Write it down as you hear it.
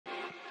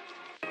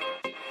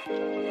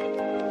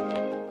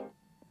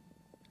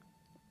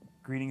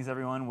Greetings,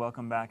 everyone.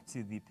 Welcome back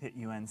to the Pitt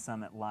UN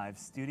Summit Live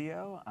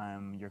Studio.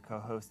 I'm your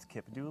co-host,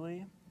 Kip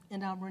Dooley.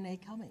 And I'm Renée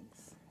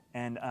Cummings.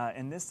 And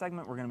in this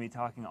segment, we're going to be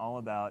talking all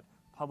about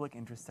public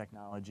interest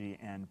technology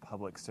and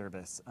public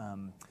service.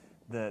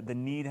 The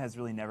need has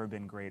really never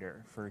been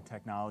greater for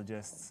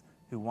technologists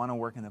who want to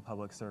work in the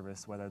public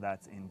service, whether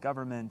that's in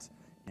government,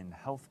 in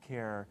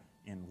healthcare,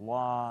 in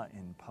law,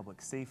 in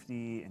public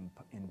safety,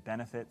 in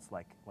benefits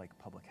like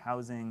public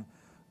housing.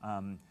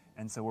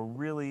 And so we're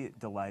really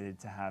delighted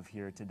to have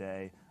here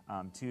today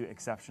two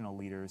exceptional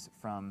leaders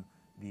from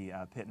the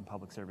Pitt and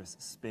Public Service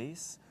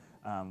space.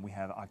 We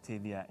have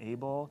Octavia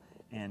Abell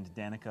and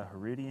Danica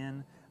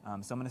Harootian.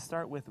 So I'm going to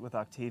start with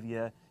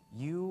Octavia.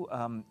 You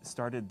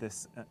started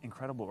this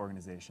incredible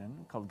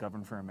organization called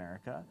Govern for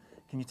America.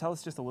 Can you tell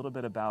us just a little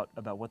bit about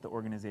what the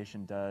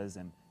organization does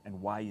and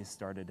why you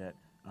started it?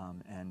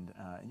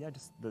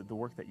 Just the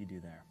work that you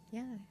do there.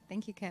 Yeah,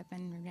 thank you, Kip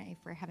and Renee,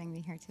 for having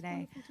me here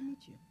today. Wonderful to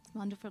meet you. It's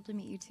wonderful to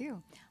meet you,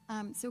 too.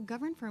 So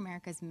Govern for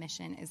America's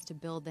mission is to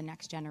build the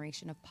next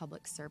generation of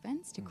public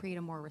servants to create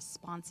a more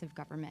responsive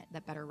government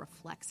that better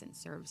reflects and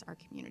serves our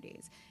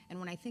communities. And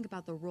when I think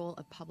about the role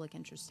of public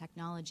interest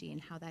technology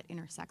and how that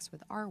intersects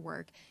with our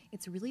work,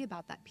 it's really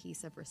about that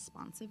piece of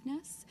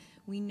responsiveness.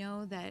 We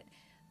know that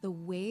the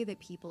way that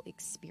people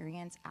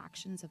experience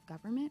actions of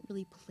government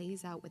really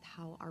plays out with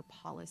how our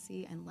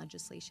policy and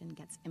legislation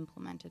gets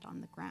implemented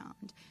on the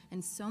ground.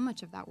 And so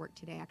much of that work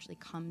today actually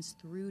comes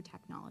through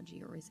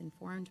technology or is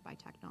informed by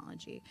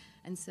technology.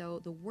 And so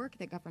the work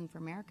that Govern for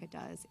America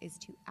does is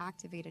to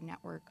activate a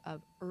network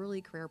of early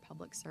career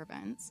public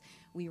servants.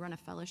 We run a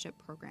fellowship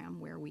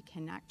program where we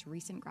connect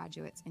recent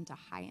graduates into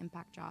high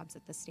impact jobs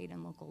at the state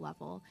and local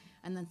level,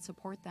 and then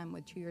support them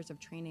with 2 years of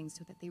training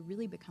so that they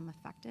really become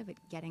effective at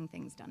getting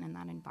things done in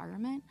that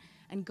environment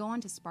and go on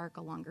to spark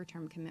a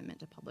longer-term commitment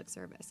to public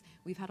service.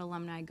 We've had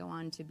alumni go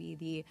on to be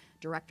the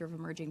Director of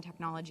Emerging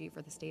Technology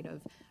for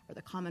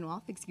the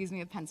Commonwealth,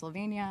 of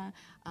Pennsylvania.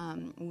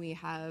 We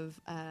have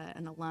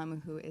an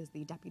alum who is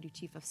the Deputy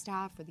Chief of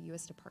Staff for the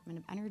U.S. Department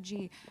of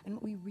Energy. And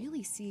what we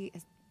really see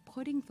is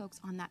putting folks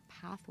on that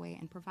pathway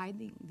and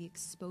providing the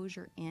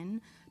exposure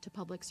in to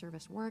public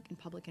service work and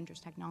public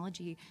interest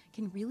technology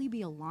can really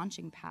be a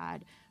launching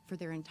pad for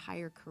their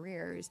entire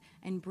careers,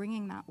 and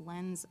bringing that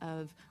lens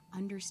of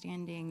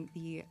understanding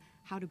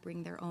how to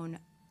bring their own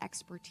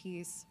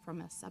expertise from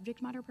a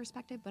subject matter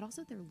perspective, but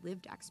also their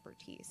lived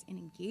expertise in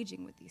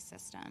engaging with these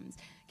systems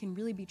can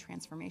really be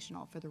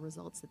transformational for the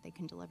results that they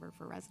can deliver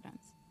for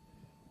residents.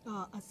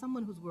 As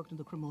someone who's worked in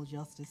the criminal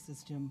justice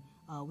system,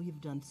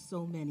 we've done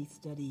so many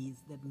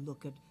studies that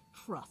look at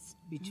trust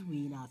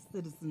between our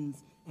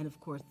citizens and, of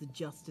course, the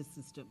justice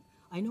system.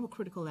 I know a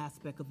critical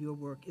aspect of your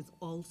work is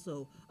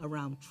also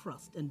around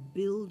trust and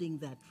building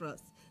that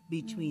trust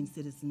between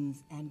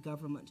citizens and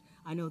government.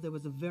 I know there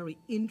was a very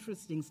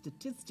interesting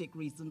statistic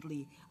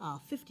recently,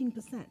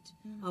 15%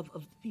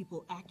 of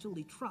people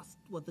actually trust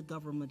what the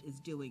government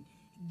is doing.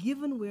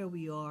 Given where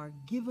we are,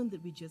 given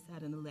that we just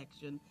had an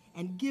election,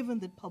 and given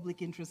that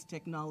public interest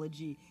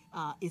technology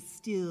is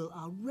still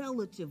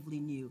relatively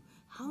new,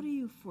 how do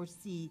you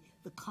foresee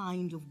the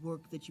kind of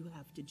work that you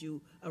have to do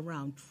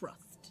around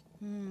trust?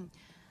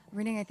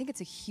 Renee, I think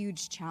it's a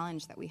huge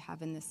challenge that we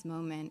have in this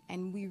moment,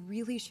 and we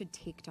really should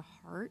take to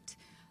heart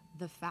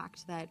the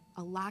fact that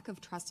a lack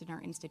of trust in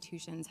our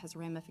institutions has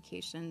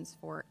ramifications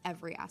for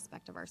every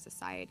aspect of our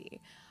society.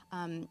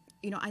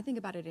 I think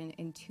about it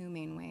in two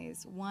main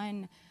ways.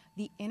 One,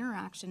 the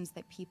interactions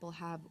that people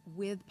have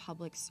with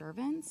public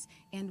servants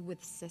and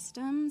with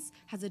systems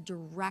has a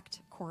direct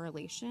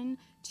correlation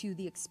to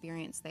the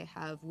experience they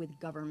have with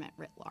government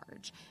writ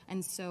large.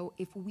 And so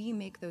if we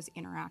make those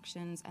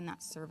interactions and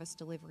that service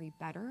delivery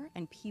better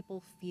and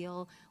people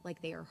feel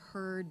like they are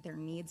heard, their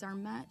needs are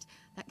met,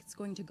 that's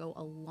going to go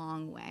a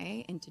long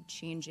way into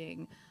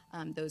changing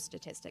those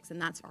statistics.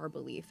 And that's our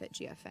belief at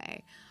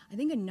GFA. I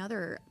think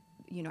another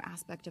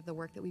aspect of the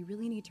work that we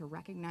really need to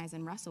recognize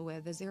and wrestle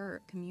with is there are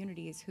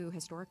communities who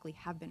historically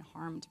have been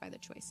harmed by the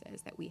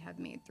choices that we have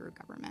made through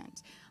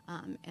government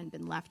and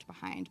been left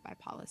behind by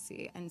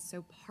policy. And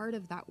so part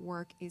of that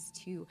work is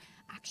to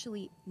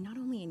actually not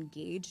only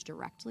engage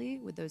directly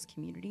with those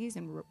communities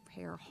and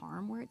repair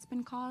harm where it's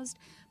been caused,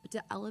 but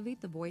to elevate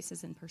the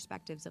voices and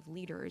perspectives of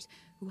leaders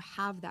who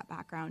have that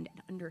background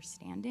and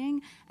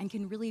understanding and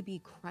can really be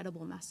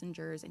credible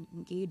messengers and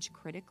engage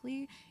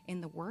critically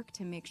in the work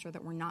to make sure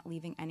that we're not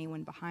leaving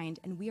anyone behind,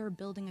 and we are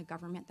building a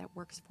government that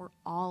works for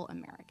all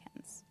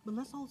Americans. But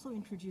let's also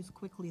introduce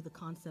quickly the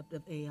concept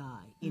of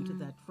AI into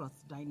that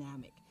trust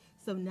dynamic.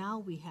 So now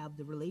we have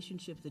the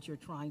relationships that you're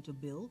trying to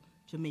build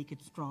to make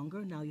it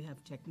stronger. Now you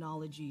have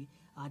technology,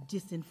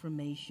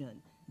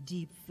 disinformation,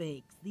 deep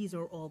fakes. These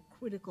are all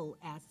critical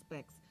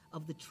aspects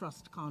of the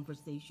trust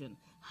conversation.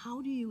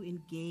 How do you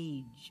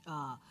engage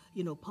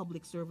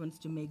public servants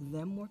to make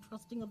them more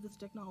trusting of this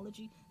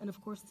technology, and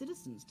of course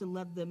citizens to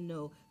let them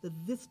know that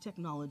this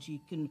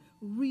technology can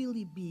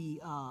really be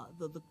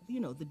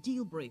the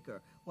deal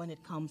breaker when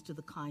it comes to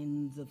the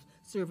kinds of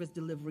service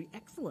delivery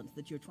excellence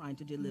that you're trying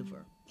to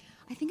deliver.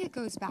 I think it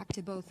goes back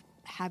to both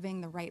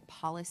having the right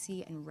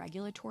policy and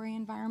regulatory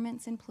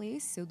environments in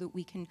place so that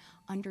we can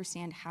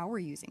understand how we're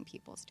using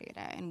people's data,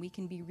 and we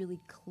can be really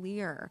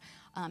clear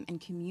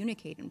and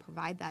communicate and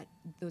provide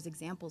those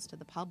examples to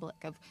the public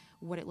of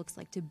what it looks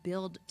like to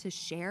build, to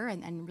share,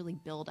 and really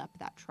build up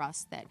that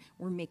trust that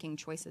we're making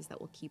choices that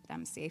will keep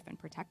them safe and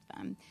protect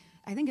them.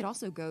 I think it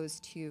also goes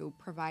to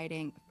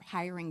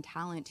hiring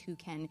talent who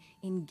can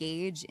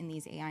engage in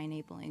these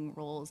AI-enabling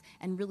roles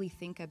and really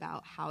think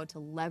about how to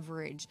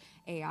leverage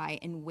AI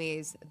in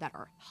ways that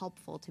are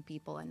helpful to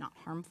people and not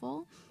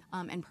harmful,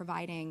 and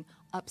providing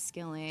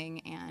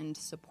upskilling and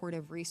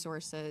supportive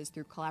resources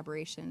through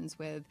collaborations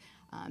with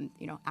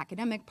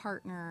academic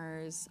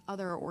partners,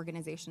 other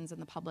organizations in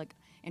the public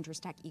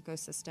interest tech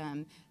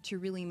ecosystem to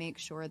really make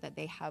sure that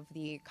they have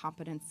the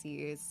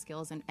competencies,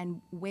 skills,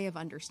 and way of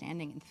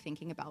understanding and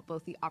thinking about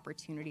both the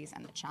opportunities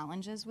and the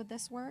challenges with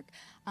this work.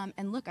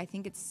 And look, I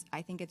think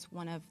it's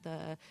one of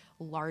the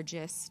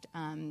largest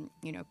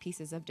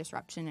pieces of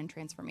disruption and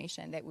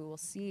transformation that we will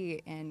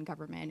see in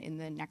government in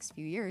the next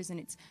few years.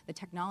 And the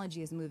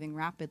technology is moving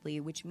rapidly,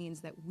 which means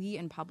that we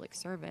in public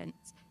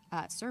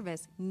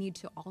service need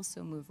to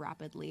also move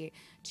rapidly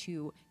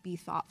to be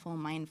thoughtful,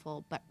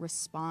 mindful, but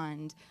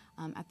respond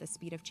at the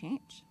speed of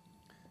change.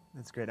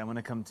 That's great. I want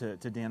to come to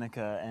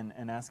Danica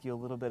and ask you a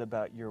little bit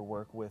about your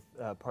work with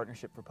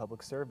Partnership for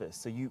Public Service.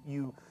 So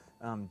you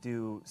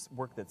do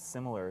work that's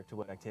similar to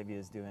what Octavia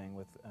is doing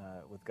with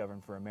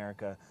Govern for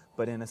America,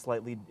 but in a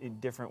slightly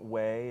different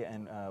way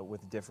and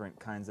with different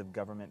kinds of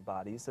government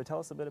bodies. So tell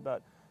us a bit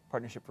about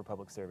Partnership for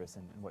Public Service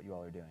and what you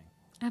all are doing.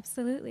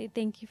 Absolutely.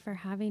 Thank you for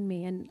having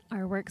me. And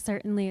our work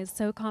certainly is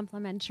so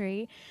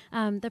complementary.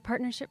 The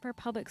Partnership for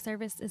Public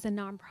Service is a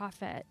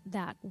nonprofit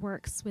that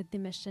works with the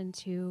mission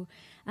to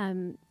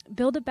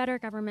build a better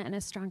government and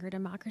a stronger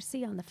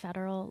democracy on the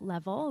federal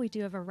level. We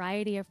do a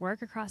variety of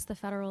work across the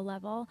federal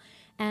level.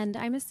 And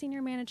I'm a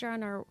senior manager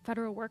on our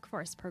federal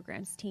workforce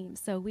programs team.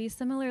 So we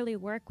similarly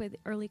work with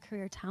early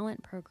career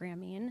talent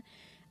programming.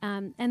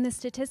 And the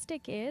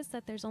statistic is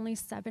that there's only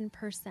 7%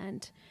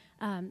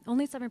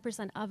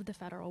 of the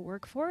federal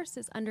workforce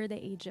is under the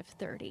age of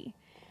 30.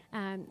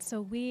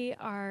 So we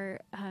are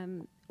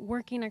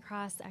working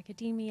across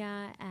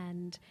academia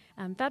and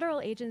federal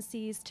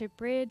agencies to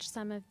bridge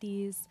some of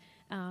these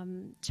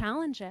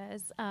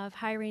challenges of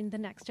hiring the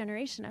next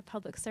generation of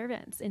public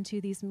servants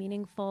into these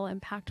meaningful,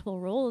 impactful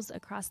roles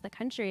across the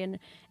country.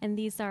 And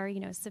these are,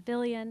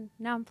 civilian,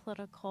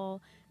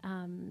 non-political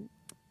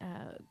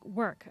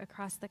work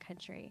across the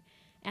country.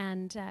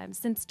 And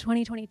since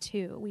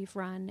 2022, we've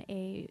run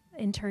a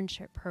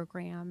internship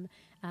program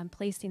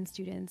placing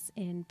students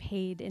in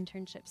paid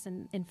internships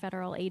in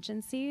federal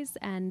agencies.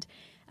 And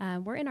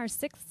we're in our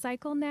 6th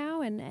cycle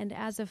now. And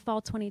as of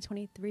fall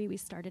 2023, we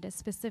started a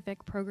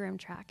specific program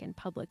track in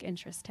public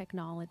interest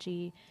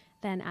technology,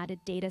 then added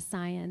data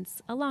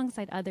science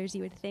alongside others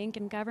you would think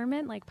in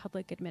government, like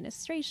public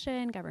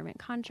administration, government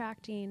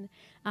contracting.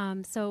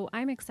 So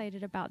I'm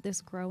excited about this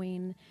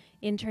growing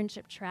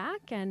internship track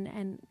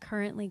and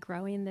currently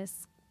growing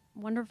this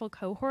wonderful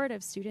cohort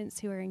of students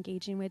who are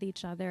engaging with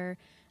each other,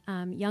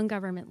 young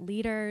government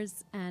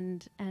leaders,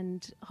 and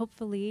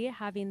hopefully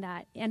having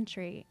that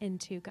entry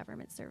into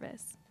government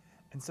service.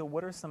 And so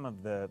what are some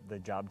of the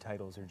job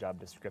titles or job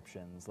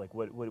descriptions? Like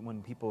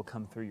when people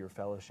come through your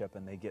fellowship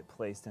and they get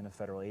placed in a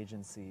federal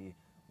agency,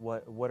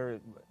 what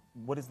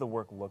does the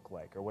work look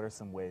like, or what are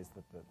some ways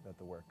that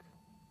the work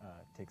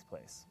takes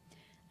place?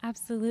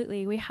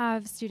 Absolutely. We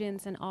have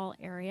students in all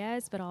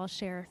areas, but I'll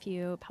share a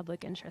few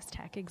public interest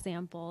tech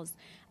examples.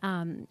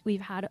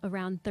 We've had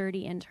around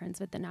 30 interns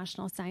with the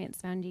National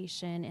Science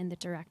Foundation in the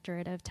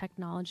Directorate of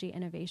Technology,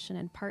 Innovation,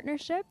 and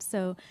Partnership.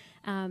 So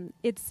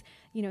it's,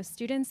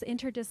 students'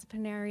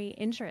 interdisciplinary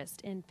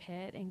interest in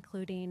PIT,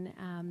 including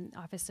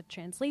Office of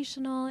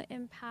Translational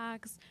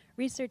Impacts,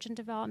 Research and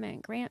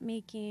Development, grant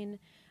making,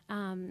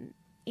 and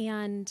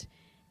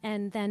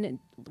then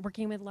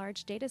working with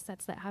large data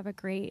sets that have a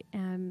great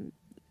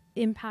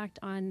impact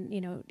on,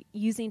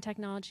 using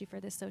technology for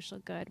the social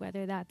good,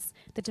 whether that's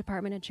the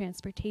Department of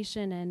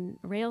Transportation and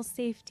rail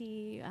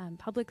safety,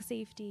 public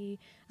safety,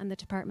 and the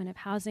Department of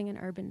Housing and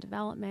Urban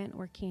Development,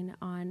 working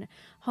on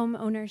home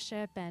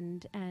ownership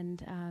and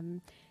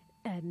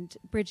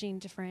bridging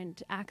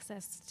different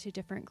access to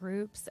different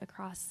groups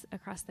across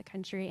the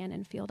country and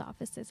in field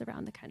offices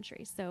around the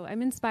country. So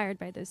I'm inspired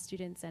by those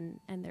students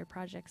and their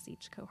projects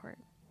each cohort.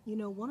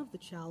 One of the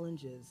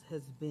challenges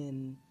has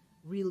been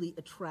really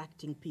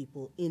attracting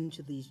people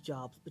into these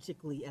jobs,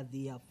 particularly at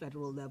the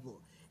federal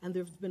level. And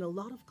there's been a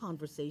lot of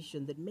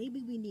conversation that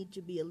maybe we need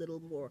to be a little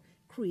more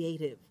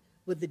creative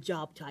with the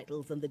job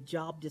titles and the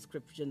job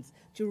descriptions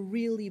to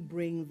really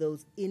bring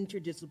those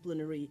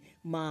interdisciplinary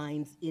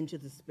minds into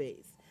the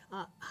space.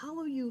 How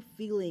are you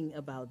feeling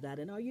about that?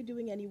 And are you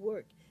doing any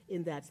work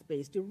in that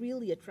space to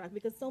really attract,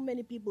 because so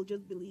many people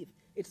just believe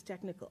it's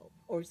technical,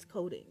 or it's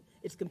coding,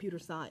 it's computer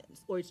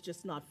science, or it's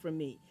just not for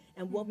me.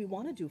 And what we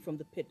want to do from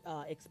the Pitt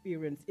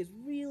experience is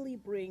really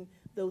bring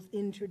those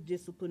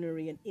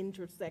interdisciplinary and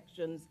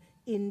intersections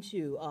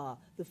into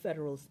the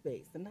federal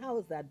space. And how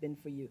has that been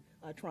for you,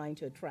 trying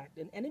to attract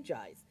and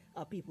energize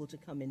people to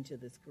come into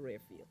this career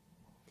field?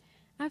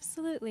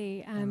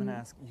 Absolutely. I'm going to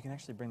ask, you can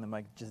actually bring the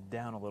mic just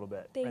down a little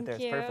bit. Thank right there,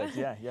 you. it's perfect.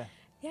 Yeah, yeah.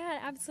 Yeah,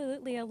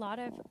 absolutely. A lot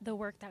of the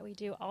work that we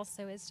do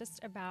also is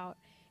just about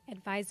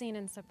advising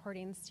and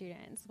supporting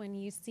students. When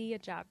you see a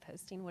job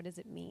posting, what does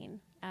it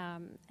mean?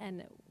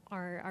 And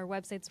our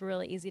website's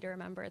really easy to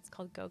remember. It's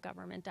called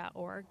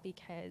gogovernment.org,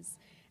 because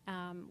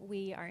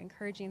we are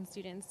encouraging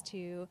students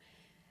to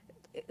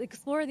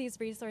explore these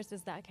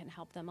resources that can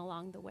help them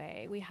along the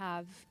way. We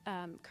have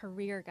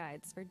career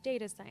guides for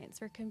data science,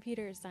 for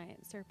computer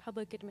science, or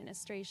public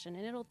administration,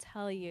 and it'll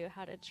tell you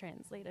how to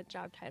translate a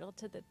job title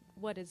to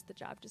what is the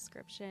job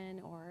description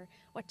or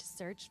what to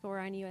search for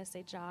on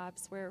USA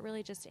Jobs. We're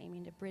really just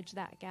aiming to bridge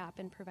that gap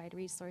and provide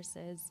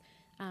resources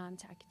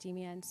to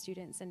academia and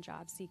students and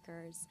job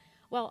seekers,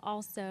 while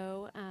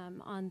also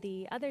on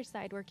the other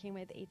side working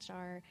with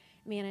HR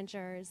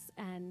managers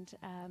and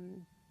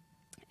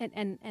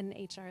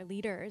HR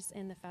leaders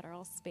in the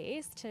federal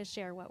space to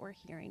share what we're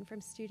hearing from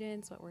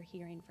students, what we're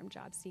hearing from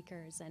job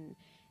seekers,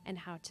 and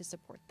how to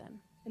support them.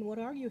 And what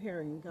are you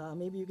hearing?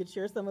 Maybe you could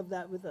share some of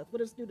that with us.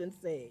 What are students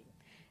saying?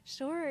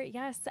 Sure,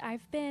 yes.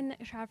 I've been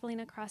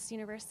traveling across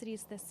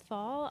universities this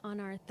fall on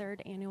our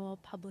 3rd annual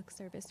Public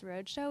Service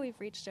Roadshow. We've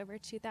reached over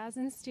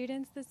 2,000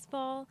 students this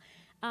fall.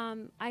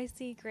 I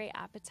see great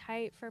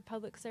appetite for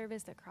public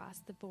service across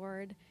the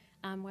board,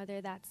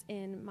 whether that's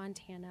in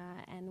Montana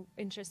and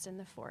interest in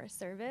the Forest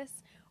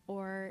Service,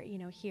 or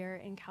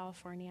here in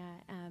California,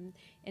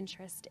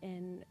 interest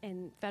in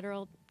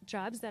federal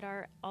jobs that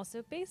are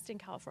also based in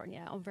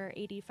California. Over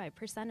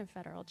 85% of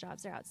federal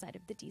jobs are outside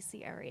of the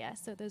DC area.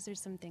 So those are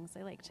some things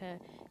I like to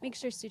make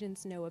sure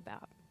students know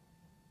about.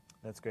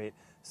 That's great.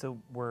 So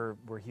we're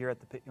here at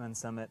the Pitt UN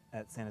Summit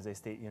at San Jose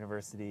State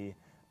University.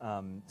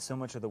 So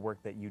much of the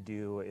work that you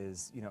do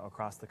is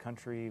across the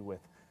country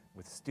with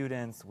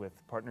students, with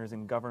partners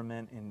in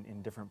government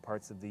in different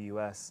parts of the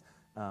U.S.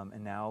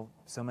 And now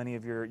so many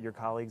of your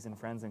colleagues and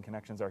friends and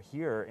connections are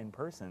here in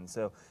person.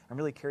 So I'm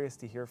really curious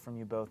to hear from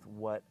you both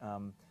what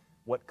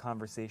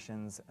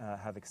conversations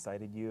have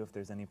excited you, if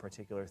there's any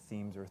particular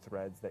themes or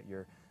threads that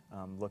you're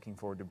looking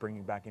forward to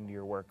bringing back into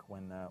your work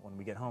when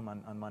we get home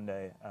on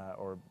Monday,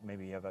 or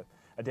maybe you have a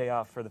day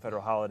off for the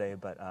federal holiday,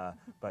 but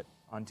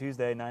on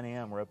Tuesday, 9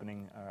 a.m., we're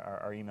opening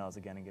our emails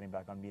again and getting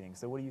back on meetings.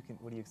 So what are you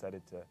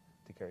excited to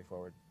carry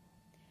forward?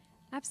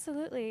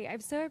 Absolutely.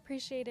 I've so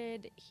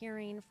appreciated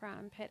hearing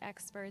from Pitt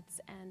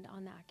experts and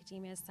on the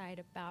academia side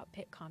about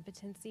Pitt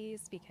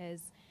competencies,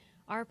 because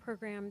our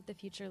program, the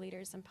Future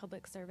Leaders in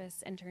Public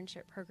Service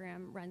internship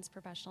program, runs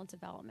professional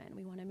development.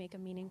 We want to make a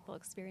meaningful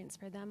experience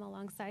for them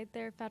alongside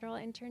their federal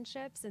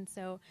internships. And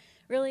so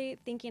really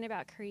thinking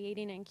about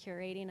creating and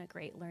curating a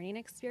great learning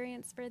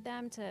experience for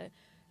them to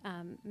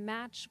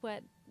match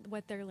what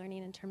they're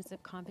learning in terms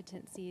of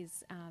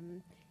competencies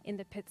in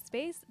the Pitt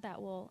space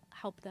that will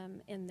help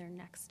them in their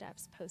next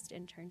steps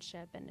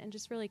post-internship, and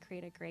just really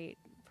create a great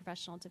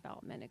professional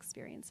development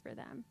experience for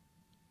them.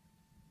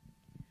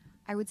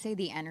 I would say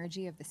the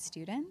energy of the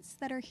students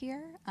that are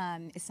here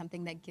is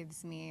something that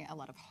gives me a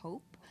lot of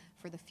hope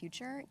for the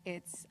future.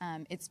 It's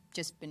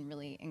just been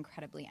really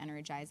incredibly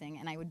energizing,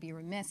 and I would be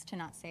remiss to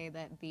not say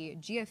that the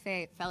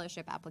GFA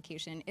fellowship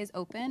application is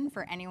open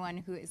for anyone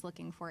who is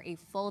looking for a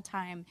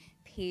full-time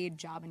paid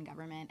job in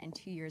government and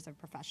 2 years of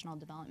professional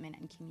development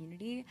and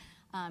community.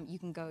 You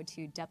can go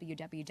to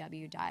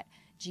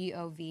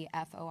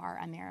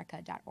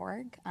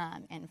www.govforamerica.org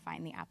and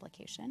find the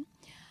application.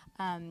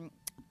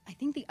 I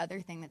think the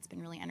other thing that's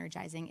been really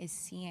energizing is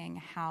seeing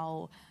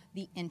how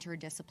the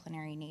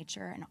interdisciplinary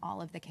nature and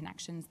all of the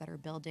connections that are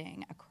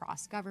building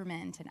across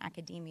government and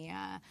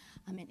academia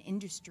and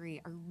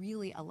industry are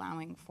really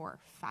allowing for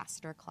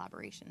faster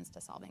collaborations to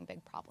solving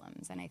big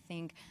problems. And I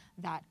think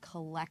that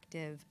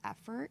collective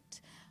effort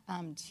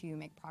to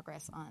make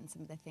progress on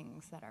some of the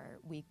things that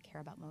we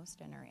care about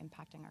most and are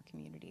impacting our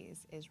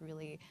communities is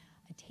really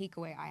a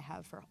takeaway I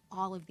have for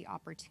all of the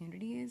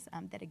opportunities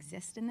that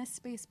exist in this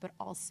space, but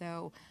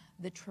also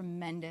the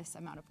tremendous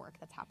amount of work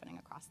that's happening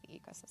across the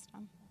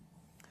ecosystem.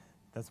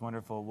 That's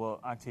wonderful. Well,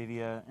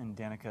 Octavia and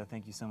Danica,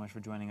 thank you so much for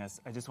joining us.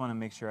 I just want to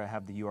make sure I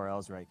have the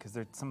URLs right, because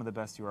they're some of the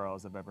best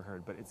URLs I've ever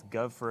heard. But it's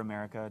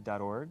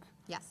govforamerica.org.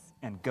 Yes.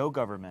 And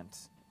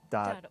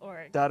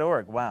gogovernment.org.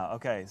 .org. Wow.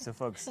 Okay. So,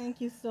 folks, Thank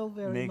you so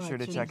very much. make sure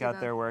to check out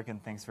their work, and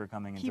thanks for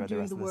coming and Keep enjoy the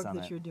doing rest the of the work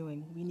summit. that you're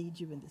doing. We need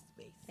you in this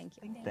space. Thank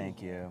you.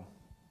 Thank you.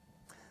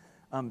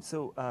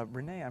 So,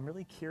 Renee, I'm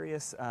really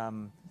curious.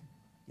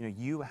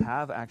 You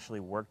have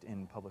actually worked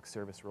in public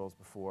service roles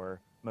before,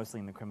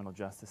 mostly in the criminal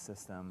justice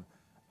system.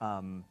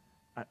 I'm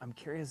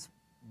curious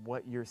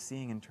what you're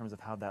seeing in terms of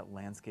how that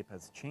landscape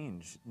has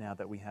changed now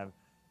that we have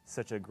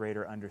such a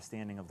greater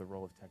understanding of the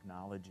role of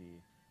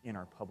technology in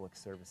our public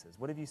services.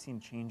 What have you seen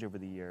change over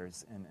the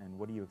years, and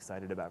what are you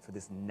excited about for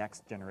this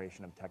next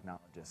generation of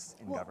technologists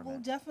in government? Well,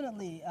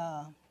 definitely,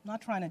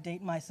 not trying to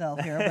date myself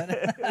here,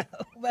 but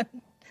when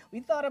we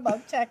thought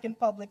about tech in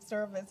public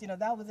service,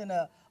 that was in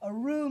a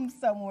room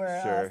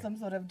somewhere, Sure. some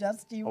sort of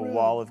dusty room. A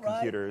wall of right?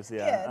 computers,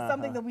 yeah. Yeah,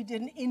 something that we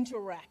didn't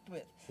interact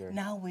with. Sure.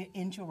 Now we're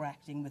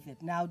interacting with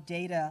it. Now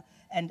data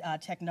and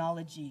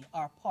technology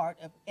are part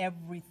of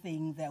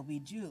everything that we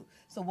do.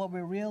 So what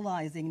we're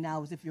realizing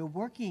now is if you're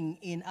working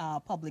in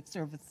public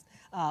service,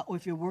 or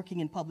if you're working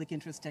in public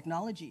interest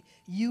technology,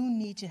 you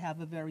need to have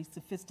a very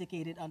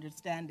sophisticated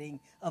understanding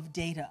of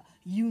data.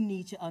 You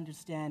need to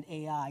understand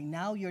AI.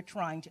 Now you're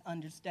trying to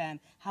understand,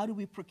 how do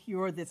we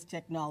procure this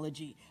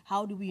technology?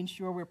 How do we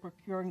ensure we're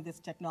procuring this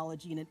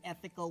technology in an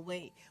ethical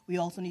way? We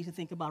also need to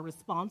think about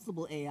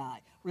responsible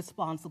AI,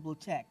 responsible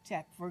tech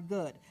for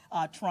good,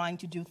 trying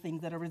to do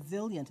things that are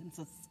resilient and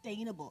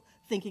sustainable,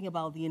 thinking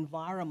about the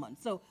environment.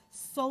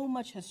 So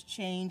much has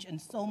changed, and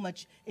so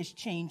much is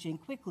changing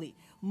quickly.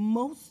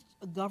 Most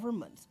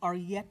governments are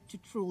yet to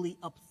truly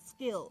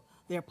upskill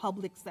their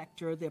public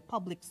sector, their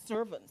public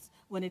servants,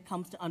 when it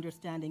comes to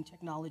understanding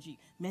technology.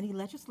 Many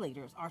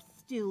legislators are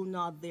still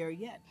not there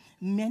yet.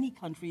 Many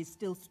countries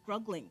still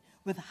struggling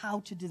with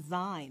how to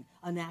design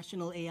a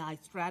national AI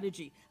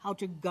strategy, how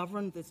to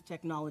govern this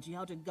technology,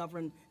 how to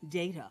govern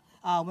data.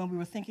 When we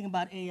were thinking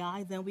about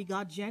AI, then we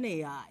got Gen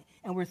AI,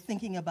 and we're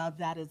thinking about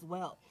that as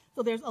well.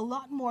 So there's a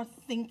lot more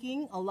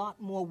thinking, a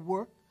lot more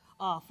work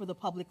for the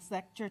public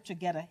sector to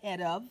get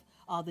ahead of.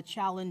 The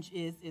challenge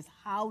is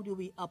how do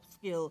we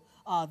upskill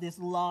this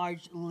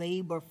large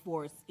labor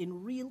force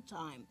in real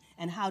time,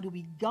 and how do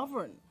we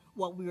govern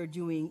what we are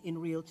doing in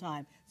real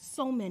time?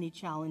 So many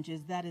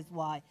challenges. That is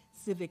why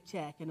civic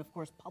tech and, of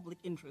course, public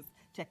interest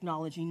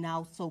technology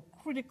now so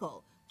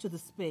critical to the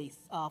space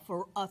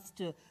for us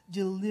to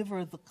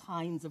deliver the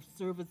kinds of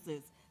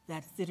services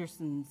that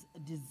citizens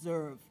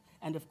deserve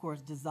and, of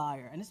course,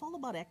 desire. And it's all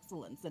about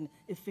excellence and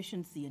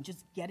efficiency and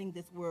just getting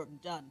this work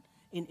done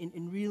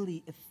in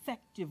really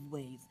effective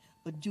ways,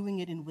 but doing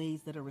it in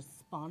ways that are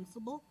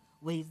responsible,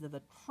 ways that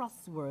are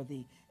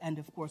trustworthy, and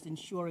of course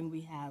ensuring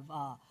we have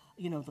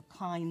the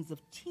kinds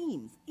of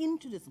teams,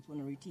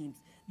 interdisciplinary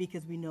teams,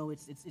 because we know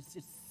it's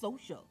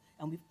social,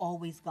 and we've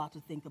always got to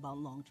think about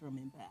long-term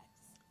impacts.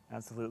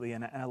 Absolutely,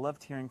 and I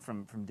loved hearing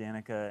from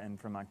Danica and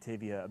from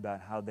Octavia about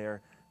how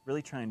they're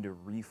really trying to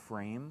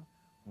reframe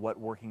what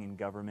working in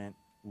government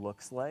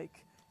looks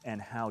like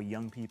and how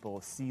young people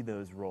see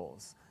those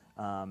roles.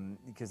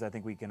 Because I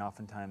think we can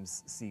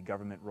oftentimes see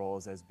government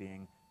roles as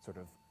being sort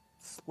of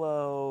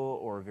slow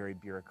or very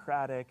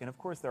bureaucratic, and of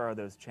course there are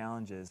those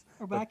challenges.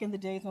 Or back in the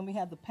days when we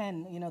had the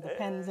pen, the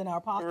pens in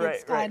our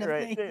pockets kind of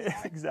thing.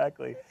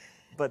 Exactly.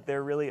 But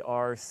there really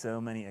are so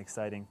many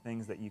exciting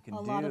things that you can do.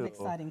 A lot of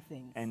exciting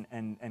things.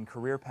 And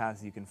career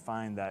paths you can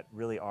find that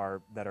really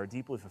are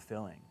deeply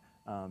fulfilling.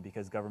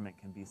 Because government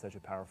can be such a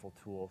powerful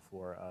tool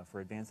for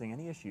advancing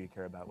any issue you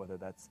care about, whether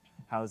that's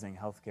housing,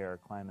 healthcare,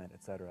 climate,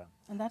 etc.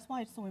 And that's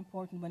why it's so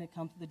important when it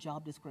comes to the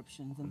job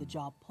descriptions and the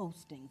job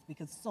postings,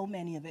 because so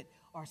many of it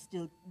are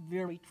still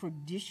very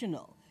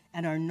traditional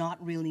and are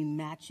not really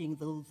matching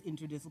those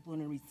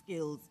interdisciplinary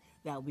skills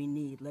that we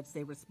need. Let's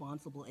say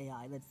responsible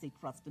AI, let's say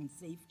trust and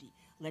safety,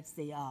 let's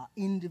say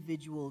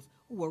individuals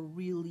who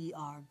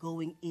are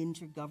going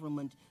into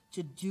government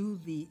to do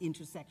the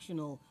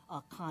intersectional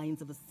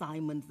kinds of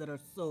assignments that are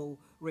so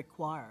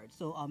required.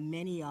 So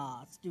many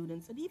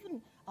students and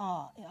even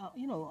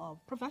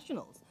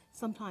professionals,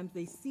 sometimes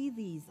they see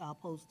these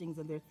postings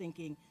and they're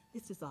thinking,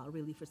 this is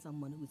really for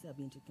someone who's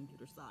heavy into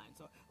computer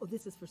science, or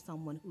this is for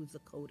someone who's a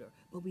coder.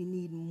 But we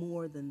need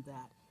more than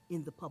that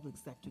in the public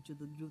sector to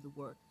do the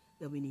work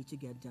that we need to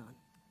get done.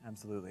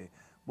 Absolutely.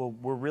 Well,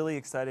 we're really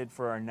excited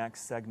for our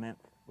next segment,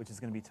 which is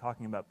going to be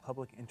talking about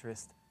public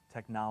interest,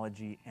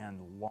 technology, and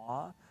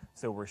law.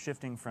 So we're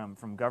shifting from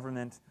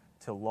government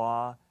to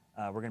law.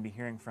 We're going to be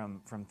hearing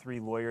from three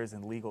lawyers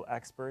and legal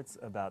experts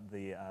about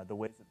the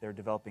ways that they're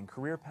developing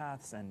career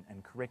paths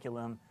and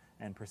curriculum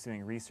and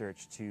pursuing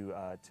research to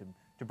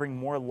bring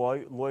more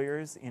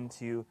lawyers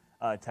into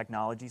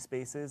technology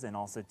spaces, and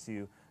also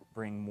to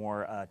bring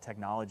more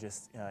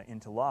technologists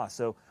into law.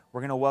 So we're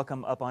going to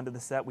welcome up onto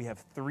the set. We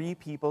have three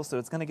people, so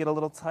it's going to get a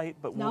little tight,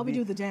 but now we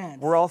do the dance.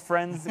 We're all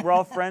friends. We're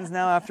all friends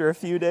now after a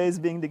few days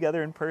being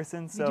together in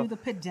person. So we do the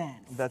pit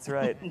dance. That's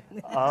right.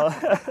 What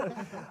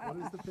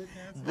is the pit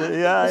dance?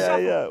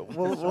 Yeah.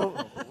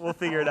 We'll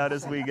figure it out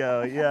as we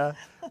go. Yeah.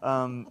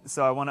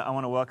 So I want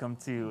to welcome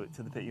to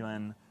the Pitt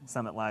UN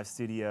Summit Live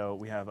studio.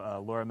 We have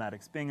Laura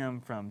Maddux Bingham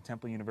from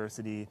Temple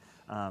University.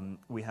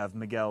 We have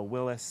Miguel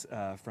Willis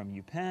from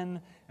UPenn,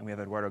 and we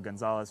have Eduardo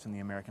Gonzalez from the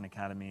American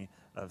Academy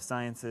of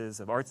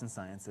Arts and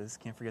Sciences.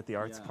 Can't forget the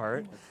arts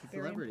part.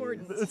 Very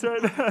important. That's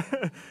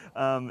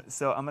right.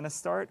 So I'm going to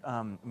start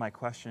my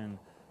questions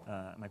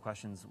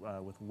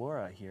with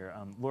Laura here.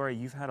 Laura,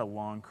 you've had a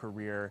long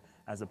career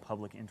as a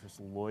public interest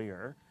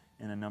lawyer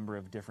in a number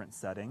of different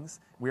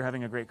settings. We were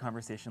having a great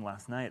conversation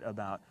last night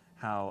about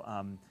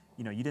how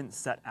you didn't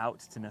set out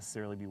to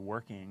necessarily be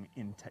working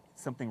in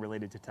something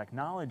related to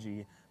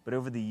technology, but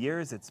over the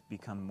years it's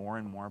become more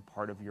and more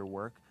part of your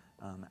work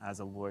as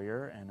a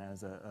lawyer and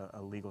as a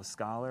legal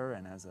scholar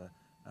and as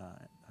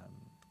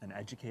an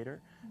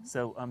educator. Mm-hmm.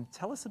 So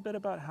tell us a bit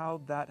about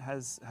how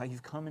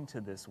you've come into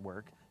this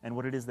work and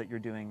what it is that you're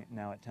doing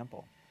now at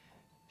Temple.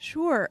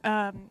 Sure.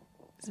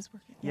 Is this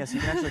working? Yes, you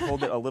can actually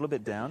hold it a little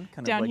bit down,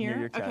 kind down of like here? near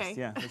your chest. Okay.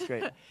 Yeah, that's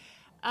great.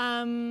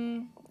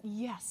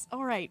 Yes.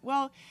 All right.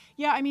 Well,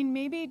 yeah, I mean,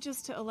 maybe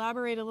just to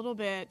elaborate a little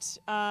bit,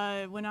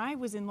 when I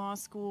was in law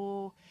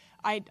school,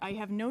 I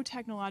have no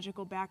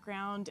technological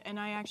background, and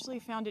I actually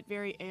found it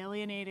very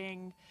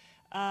alienating,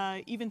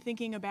 even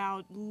thinking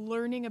about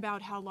learning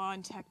about how law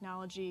and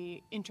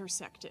technology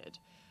intersected.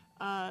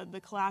 The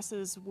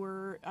classes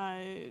were,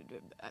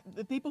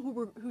 the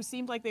people who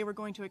seemed like they were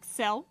going to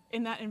excel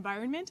in that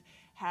environment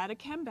had a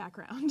chem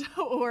background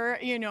or,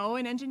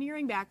 an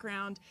engineering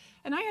background.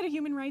 And I had a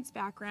human rights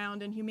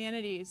background and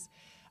humanities.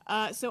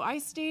 So I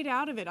stayed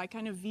out of it. I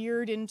kind of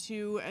veered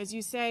into, as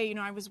you say,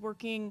 I was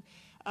working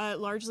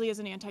largely as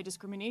an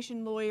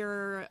anti-discrimination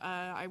lawyer.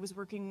 I was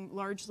working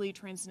largely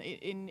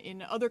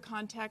in other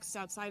contexts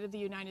outside of the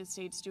United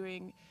States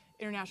doing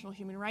international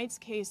human rights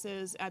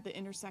cases at the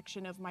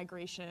intersection of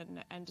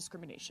migration and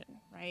discrimination,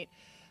 right?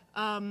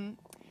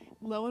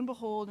 Lo and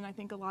behold, and I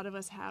think a lot of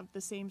us have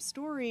the same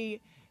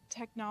story,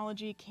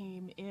 technology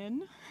came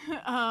in,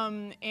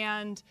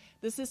 and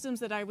the systems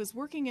that I was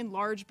working in,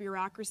 large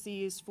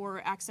bureaucracies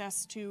for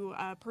access to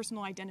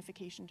personal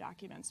identification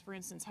documents, for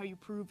instance, how you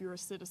prove you're a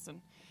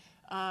citizen.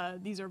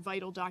 These are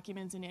vital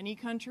documents in any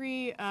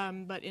country,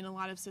 but in a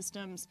lot of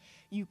systems,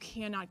 you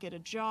cannot get a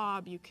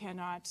job, you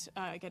cannot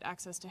get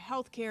access to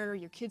health care,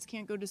 your kids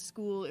can't go to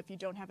school if you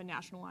don't have a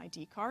national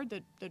ID card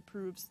that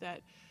proves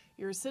that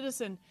you're a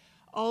citizen.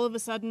 All of a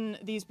sudden,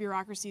 these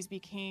bureaucracies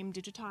became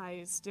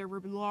digitized. There were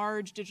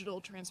large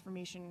digital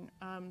transformation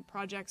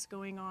projects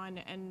going on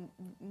and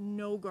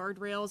no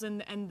guardrails,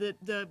 and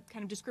the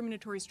kind of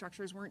discriminatory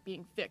structures weren't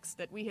being fixed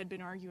that we had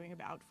been arguing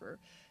about for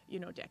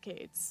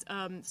decades.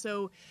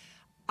 So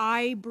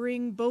I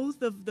bring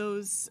both of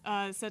those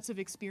sets of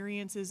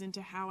experiences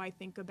into how I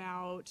think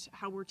about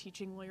how we're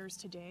teaching lawyers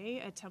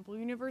today at Temple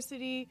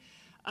University.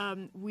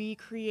 We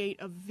create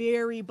a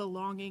very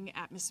belonging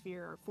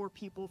atmosphere for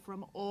people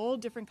from all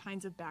different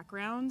kinds of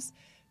backgrounds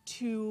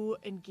to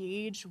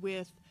engage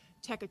with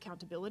tech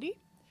accountability.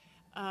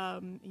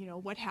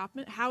 What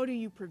happened? How do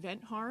you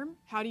prevent harm?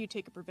 How do you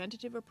take a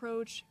preventative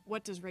approach?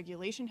 What does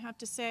regulation have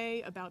to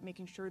say about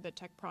making sure that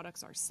tech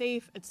products are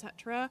safe, et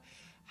cetera?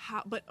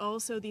 But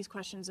also these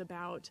questions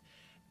about,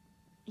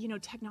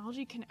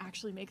 technology can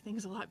actually make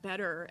things a lot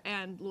better,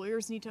 and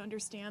lawyers need to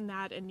understand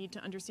that and need to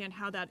understand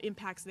how that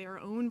impacts their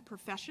own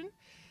profession.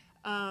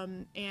 I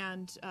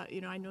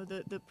know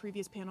the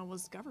previous panel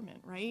was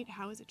government, right?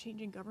 How is it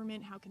changing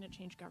government? How can it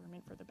change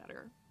government for the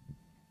better?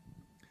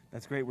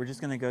 That's great. We're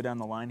just going to go down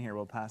the line here.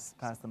 We'll pass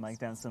the mic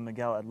down. So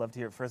Miguel, I'd love to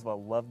hear. First of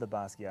all, love the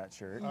Basquiat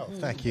shirt. Oh,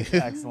 thank you.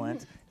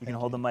 Excellent. You can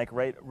hold the mic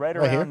right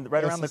around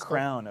the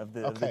crown of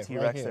the T-Rex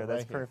right here, there.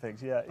 That's right here.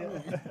 perfect.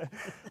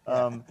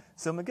 Yeah.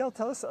 So Miguel,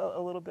 tell us a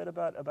little bit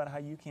about how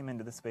you came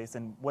into the space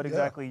and what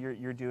exactly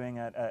you're doing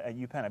at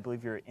UPenn. I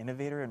believe you're an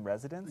innovator in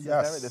residence.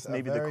 Yes. Is that right? This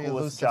may be the very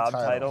coolest elusive job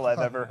title I've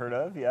ever heard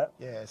of. Yeah.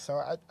 Yeah. So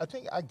I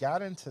think I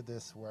got into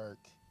this work.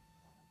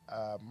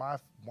 My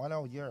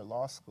 1 year at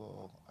law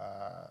school,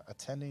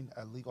 attending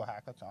a legal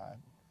hackathon.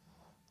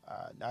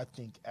 I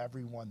think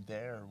everyone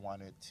there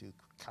wanted to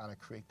kind of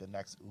create the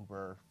next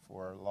Uber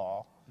for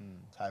law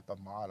type of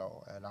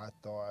model. And I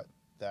thought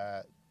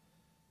that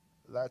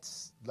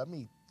let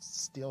me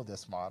steal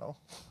this model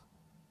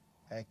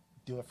and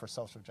do it for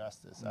social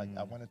justice.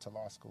 I went into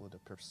law school to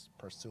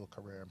pursue a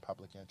career in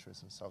public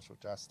interest and social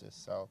justice.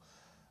 So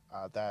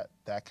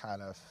that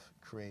kind of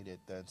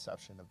created the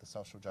inception of the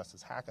Social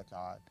Justice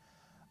Hackathon.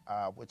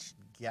 Which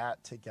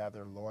got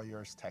together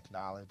lawyers,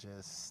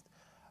 technologists,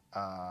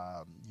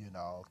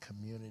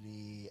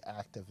 community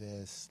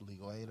activists,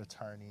 legal aid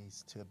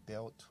attorneys to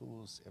build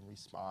tools in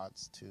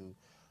response to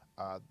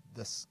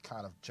this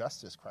kind of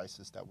justice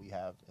crisis that we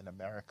have in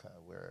America,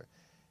 where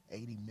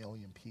 80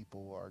 million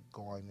people are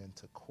going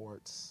into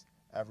courts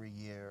every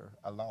year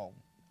alone.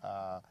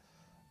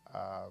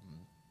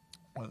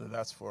 Whether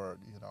that's for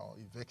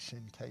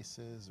eviction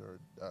cases or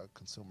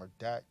consumer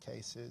debt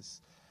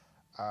cases.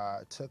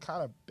 To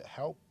kind of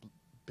help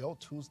build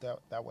tools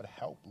that would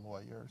help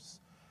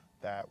lawyers,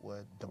 that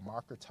would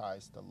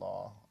democratize the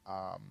law.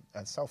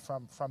 And so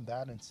from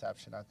that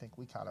inception, I think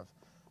we kind of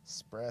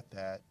spread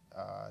that.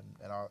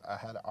 And I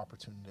had an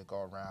opportunity to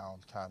go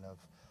around kind of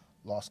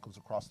law schools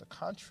across the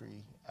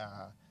country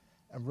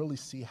and really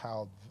see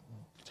how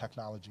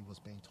technology was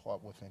being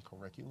taught within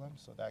curriculum.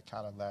 So that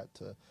kind of led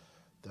to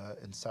the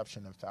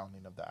inception and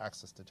founding of the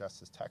Access to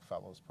Justice Tech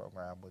Fellows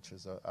program, which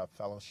is a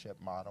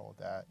fellowship model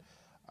that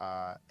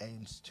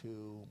aims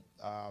to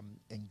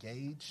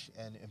engage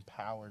and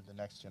empower the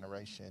next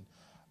generation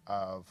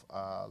of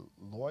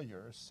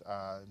lawyers,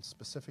 and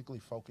specifically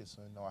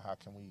focusing on how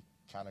can we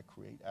kind of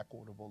create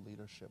equitable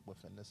leadership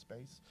within this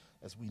space.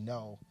 As we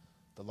know,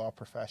 the law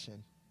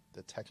profession,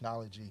 the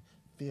technology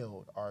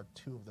field are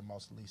two of the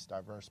most least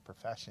diverse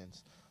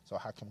professions. So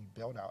how can we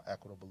build out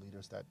equitable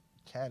leaders that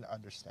can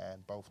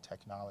understand both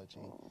technology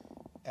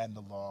and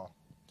the law,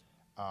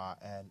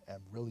 and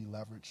really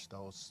leverage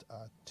those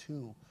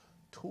two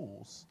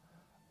tools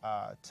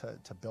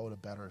to build a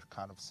better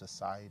kind of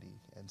society.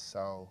 And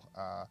so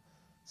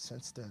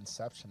since the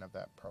inception of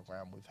that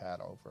program, we've had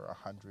over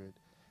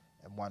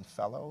 101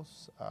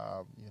 fellows,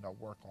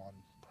 work on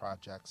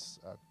projects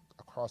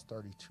across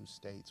 32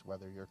 states,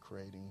 whether you're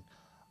creating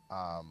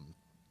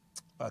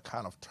a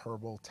kind of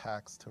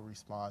TurboTax to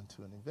respond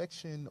to an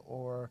eviction,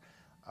 or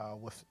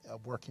with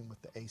working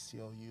with the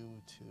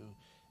ACLU to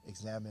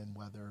examine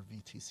whether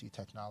VTC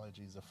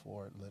technologies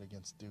afford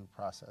litigants due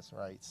process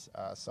rights.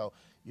 So,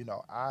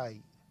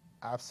 I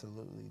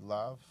absolutely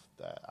love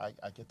that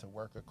I get to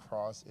work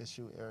across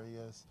issue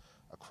areas,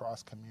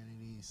 across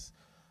communities.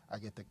 I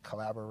get to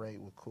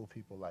collaborate with cool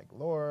people like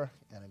Laura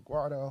and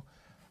Eduardo.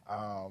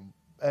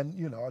 And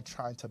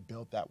trying to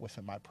build that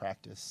within my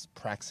praxis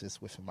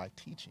within my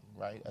teaching,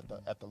 right,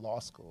 at the law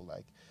school,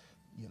 like,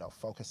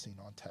 focusing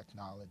on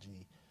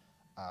technology,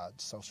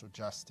 social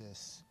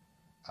justice,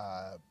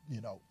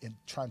 in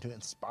trying to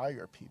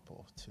inspire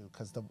people to,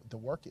 because the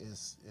work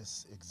is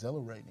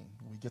exhilarating.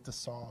 We get to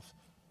solve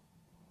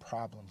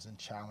problems and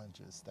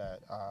challenges that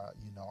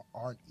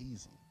aren't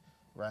easy,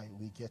 right?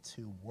 We get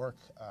to work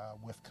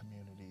with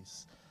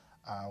communities.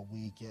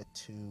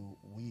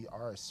 We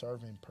are a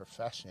serving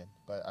profession,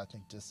 but I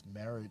think just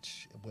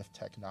marriage with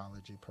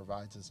technology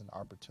provides us an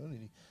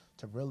opportunity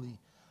to really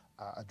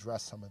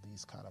address some of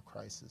these kind of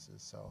crises.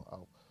 So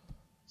I'll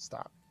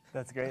stop.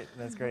 That's great.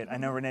 That's great. I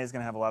know Renee is going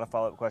to have a lot of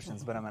follow-up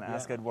questions, but I'm going to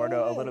ask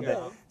Eduardo a little bit.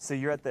 So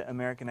you're at the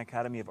American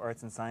Academy of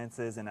Arts and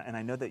Sciences, and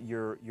I know that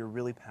you're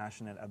really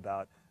passionate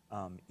about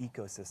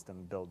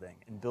ecosystem building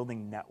and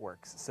building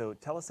networks. So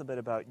tell us a bit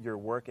about your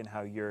work and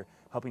how you're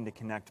helping to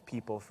connect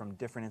people from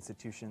different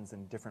institutions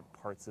and different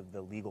parts of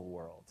the legal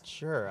world.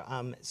 Sure.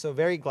 So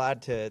very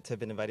glad to have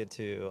been invited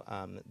to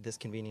this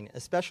convening,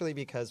 especially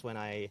because when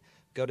I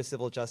go to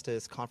civil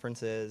justice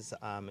conferences,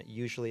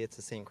 usually it's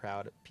the same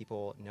crowd.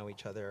 People know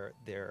each other.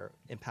 They're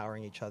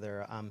empowering each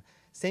other.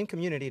 Same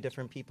community,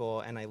 different people,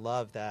 and I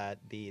love that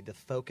the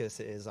focus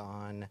is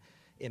on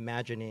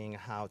imagining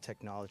how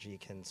technology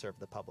can serve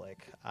the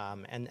public.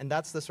 And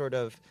that's the sort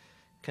of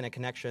kind of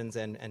connections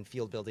and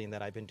field building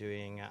that I've been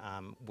doing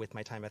with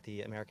my time at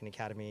the American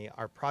Academy.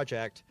 Our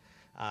project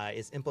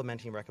is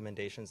implementing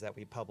recommendations that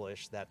we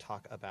publish that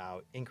talk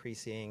about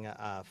increasing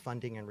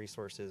funding and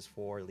resources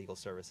for legal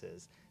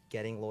services,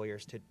 getting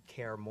lawyers to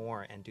care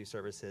more and do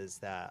services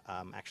that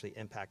actually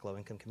impact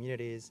low-income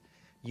communities,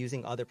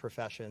 using other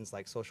professions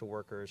like social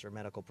workers or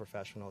medical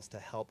professionals to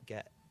help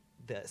get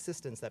the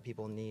assistance that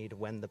people need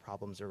when the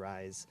problems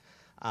arise.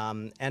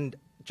 And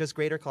just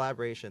greater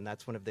collaboration,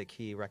 that's one of the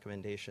key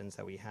recommendations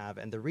that we have.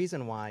 And the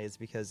reason why is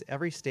because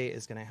every state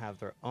is going to have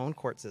their own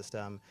court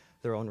system,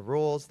 their own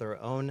rules,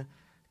 their own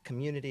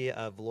community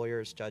of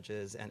lawyers,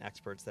 judges, and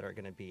experts that are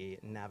going to be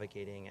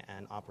navigating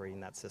and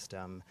operating that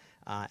system.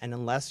 And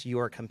unless you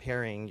are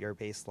comparing your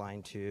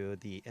baseline to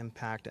the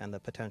impact and the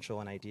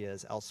potential and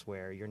ideas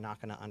elsewhere, you're not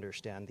going to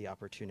understand the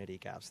opportunity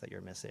gaps that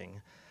you're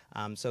missing.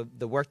 So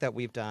the work that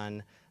we've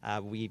done,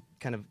 we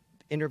kind of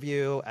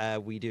interview,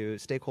 we do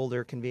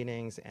stakeholder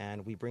convenings,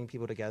 and we bring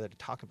people together to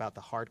talk about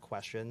the hard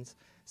questions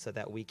so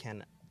that we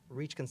can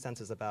reach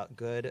consensus about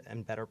good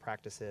and better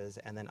practices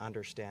and then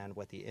understand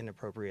what the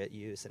inappropriate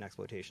use and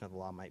exploitation of the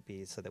law might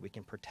be so that we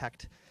can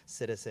protect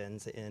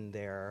citizens in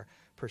their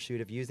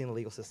pursuit of using the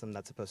legal system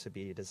that's supposed to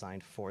be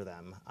designed for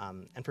them.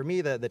 And for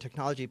me, the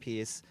technology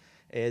piece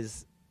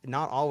is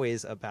not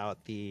always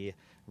about the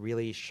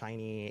really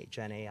shiny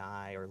Gen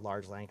AI or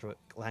large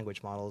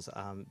language models,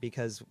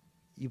 because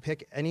you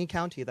pick any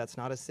county that's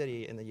not a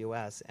city in the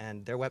US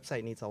and their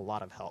website needs a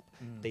lot of help.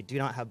 They do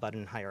not have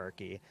button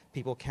hierarchy.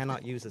 People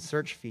cannot use a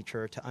search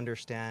feature to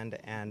understand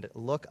and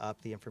look up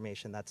the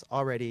information that's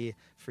already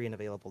free and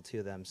available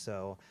to them.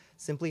 So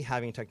simply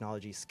having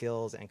technology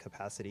skills and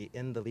capacity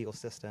in the legal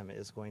system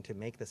is going to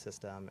make the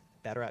system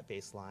better at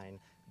baseline,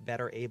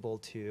 better able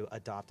to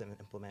adopt and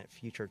implement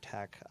future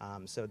tech.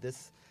 So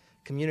this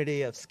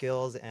community of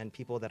skills and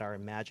people that are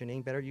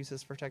imagining better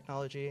uses for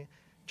technology,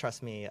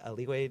 trust me, a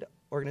legal aid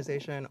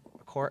organization,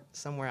 a court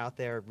somewhere out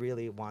there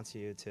really wants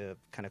you to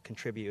kind of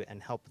contribute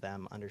and help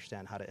them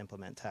understand how to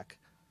implement tech.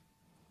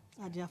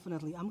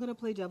 Definitely. I'm going to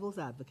play devil's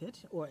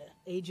advocate or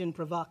agent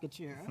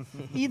provocateur,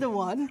 either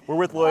one. We're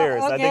with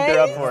lawyers. Okay. I think they're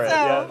up for it. So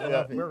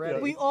Yeah. We're ready.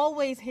 we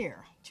always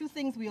hear, two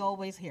things we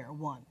always hear.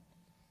 One,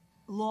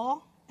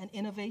 law and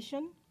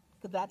innovation.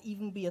 Could that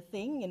even be a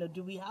thing?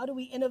 How do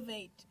we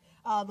innovate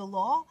the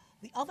law?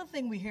 The other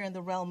thing we hear in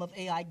the realm of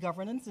AI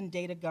governance and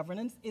data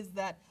governance is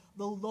that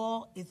the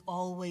law is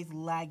always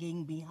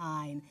lagging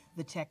behind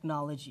the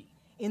technology.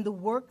 In the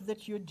work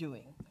that you're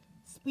doing,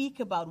 speak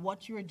about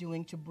what you're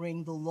doing to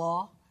bring the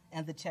law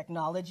and the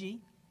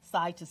technology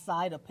side to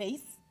side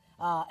apace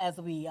as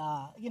we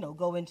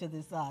go into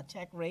this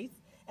tech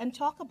race, and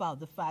talk about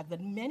the fact that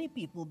many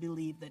people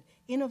believe that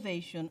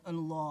innovation and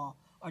law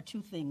are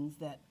two things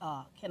that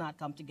cannot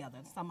come together.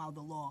 Somehow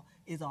the law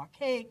is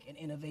archaic and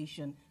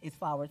innovation is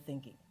forward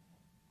thinking.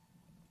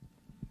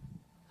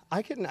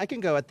 I can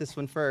go at this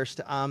one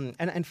first.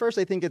 And first,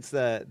 I think it's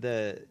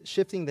the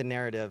shifting the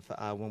narrative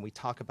when we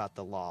talk about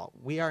the law.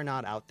 We are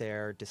not out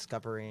there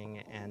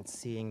discovering and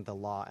seeing the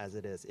law as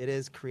it is. It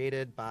is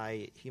created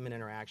by human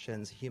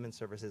interactions, human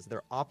services.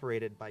 They're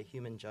operated by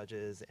human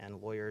judges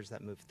and lawyers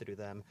that move through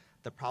them.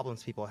 The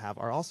problems people have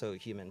are also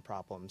human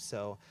problems.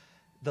 So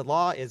the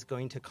law is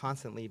going to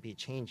constantly be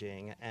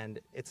changing, and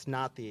it's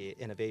not the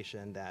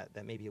innovation that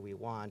maybe we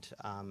want,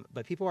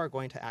 but people are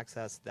going to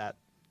access that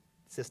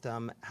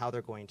system, how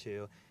they're going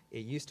to. It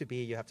used to be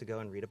you have to go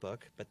and read a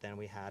book, but then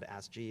we had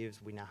Ask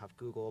Jeeves, we now have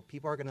Google.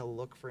 People are going to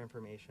look for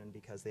information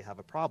because they have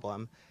a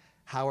problem.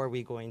 How are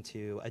we going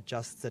to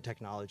adjust the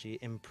technology,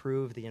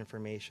 improve the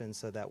information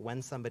so that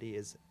when somebody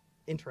is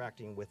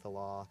interacting with the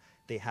law,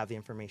 they have the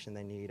information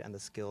they need and the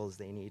skills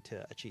they need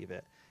to achieve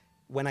it?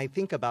 When I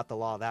think about the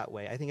law that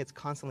way, I think it's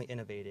constantly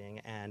innovating,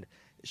 and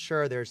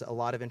sure, there's a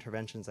lot of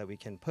interventions that we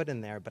can put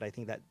in there, but I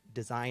think that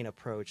design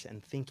approach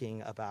and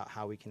thinking about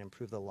how we can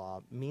improve the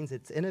law means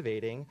it's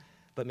innovating,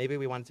 but maybe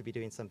we want it to be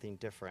doing something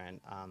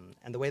different.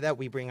 And the way that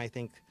we bring, I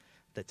think,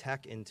 the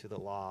tech into the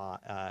law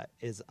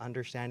is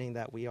understanding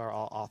that we are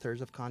all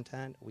authors of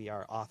content, we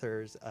are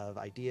authors of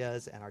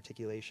ideas and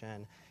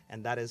articulation,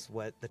 and that is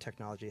what the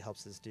technology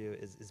helps us do,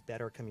 is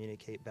better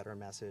communicate, better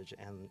message,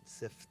 and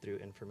sift through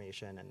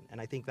information.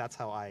 And I think that's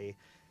how I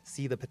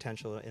see the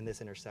potential in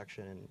this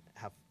intersection and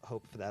have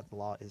hope for that the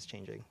law is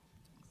changing.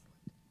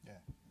 Yeah,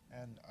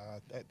 and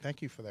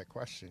thank you for that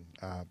question,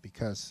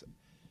 because,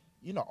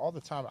 you know, all the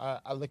time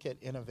I look at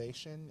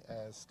innovation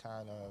as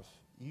kind of,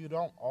 you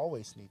don't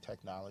always need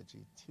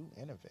technology to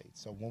innovate.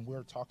 So when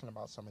we're talking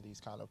about some of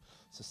these kind of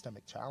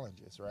systemic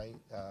challenges, right,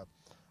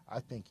 I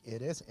think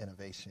it is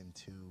innovation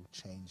to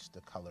change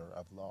the color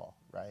of law,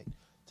 right,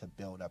 to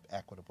build up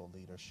equitable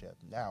leadership.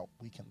 Now,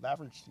 we can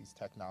leverage these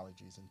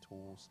technologies and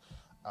tools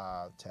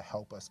to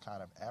help us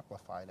kind of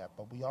amplify that,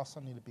 but we also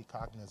need to be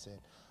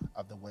cognizant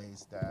of the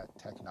ways that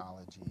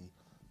technology,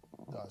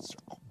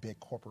 big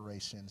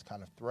corporations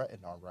kind of threaten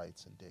our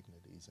rights and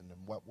dignities, and in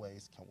what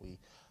ways can we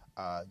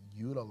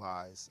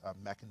utilize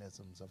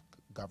mechanisms of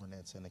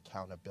governance and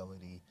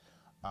accountability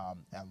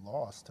and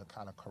laws to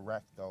kind of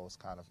correct those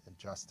kind of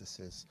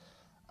injustices.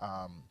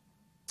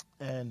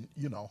 And,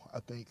 you know,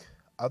 I think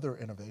other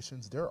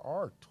innovations, there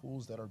are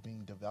tools that are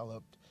being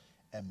developed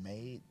and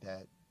made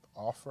that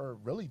offer,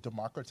 really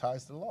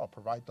democratize the law,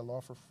 provide the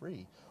law for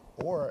free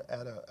or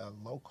at a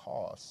low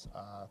cost.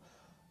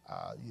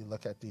 You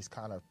look at these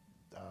kind of,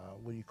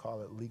 what do you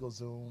call it, legal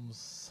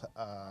Zooms.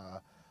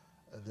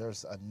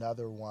 There's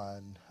another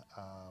one,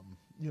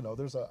 you know,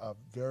 there's a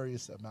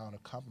various amount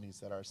of companies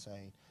that are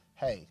saying,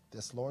 hey,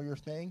 this lawyer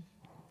thing,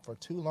 for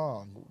too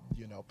long,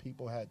 you know,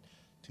 people had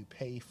to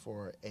pay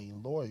for a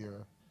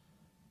lawyer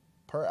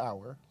per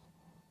hour,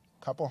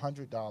 couple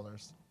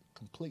 $100,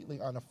 completely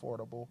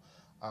unaffordable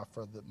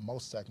for the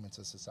most segments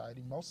of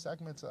society. Most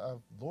segments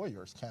of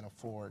lawyers can't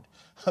afford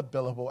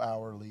billable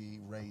hourly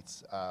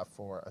rates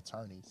for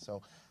attorneys.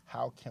 So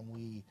how can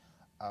we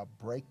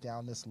break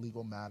down this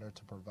legal matter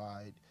to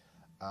provide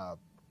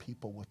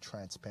people with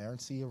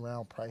transparency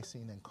around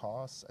pricing and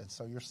costs? And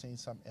so you're seeing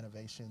some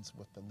innovations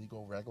with the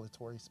legal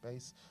regulatory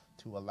space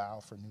to allow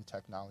for new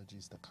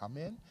technologies to come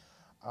in.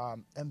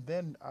 And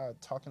then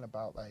talking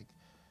about, like,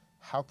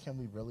 how can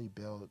we really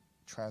build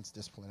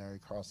transdisciplinary,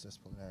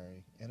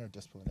 cross-disciplinary,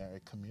 interdisciplinary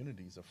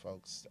communities of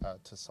folks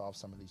to solve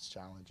some of these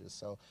challenges.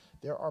 So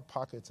there are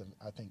pockets of,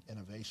 I think,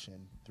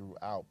 innovation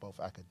throughout both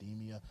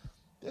academia.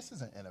 This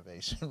is an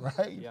innovation,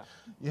 right? Yeah.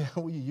 Yeah.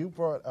 You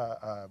brought,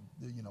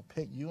 you know,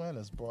 Pitt UN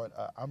has brought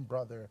an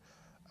umbrella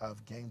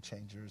of game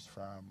changers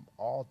from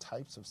all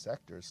types of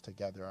sectors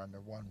together under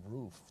one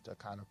roof to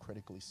kind of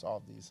critically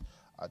solve these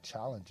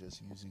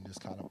challenges using this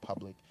kind of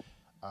public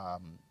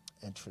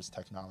interest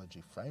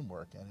technology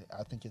framework. And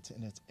I think it's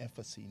in its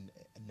infancy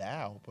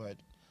now, but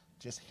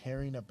just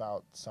hearing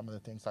about some of the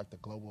things like the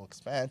global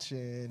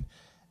expansion,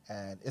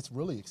 and it's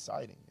really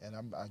exciting. And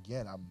I'm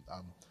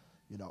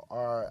you know,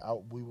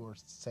 we were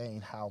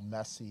saying how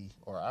messy,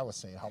 or I was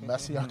saying how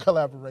messy our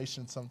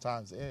collaboration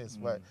sometimes is,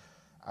 but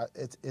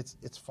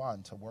it's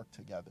fun to work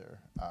together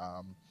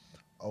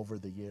over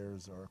the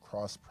years or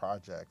across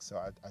projects. So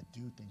I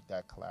do think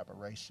that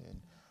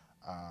collaboration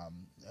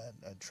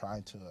and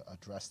trying to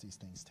address these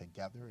things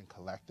together and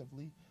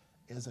collectively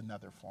is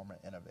another form of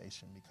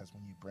innovation, because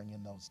when you bring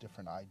in those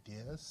different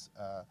ideas,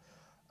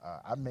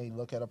 I may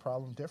look at a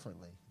problem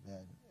differently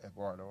than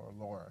Eduardo or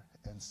Laura.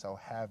 And so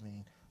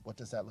what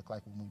does that look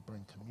like when we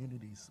bring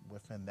communities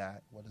within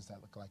that? What does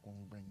that look like when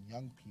we bring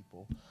young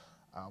people?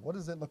 What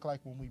does it look like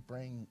when we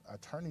bring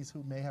attorneys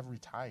who may have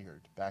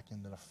retired back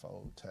into the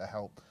fold to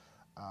help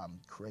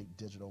create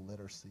digital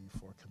literacy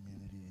for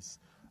communities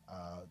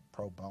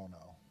pro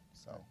bono?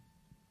 So,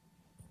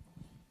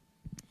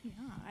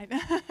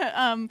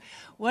 yeah,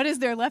 what is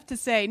there left to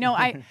say? No,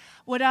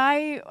 what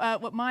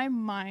my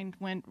mind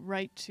went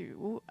right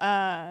to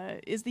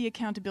is the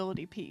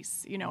accountability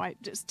piece. You know,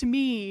 to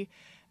me,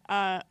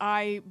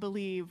 I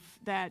believe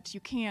that you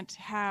can't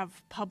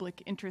have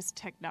public interest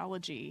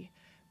technology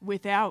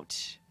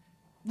without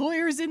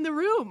lawyers in the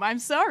room. I'm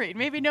sorry,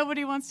 maybe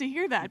nobody wants to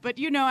hear that, but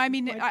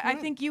I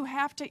think you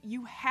have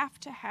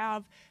to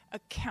have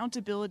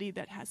accountability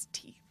that has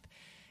teeth,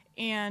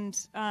 and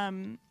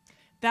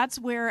that's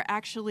where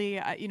actually,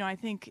 I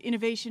think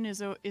innovation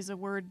is a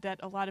word that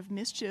a lot of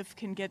mischief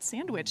can get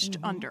sandwiched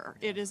under.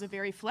 It is a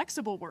very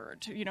flexible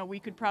word. We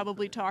could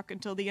probably talk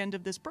until the end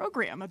of this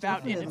program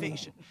about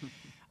innovation.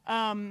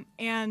 And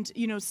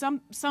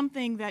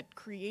something that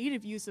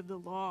creative use of the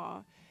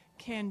law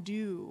can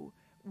do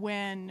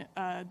when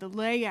the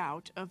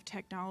layout of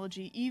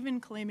technology, even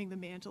claiming the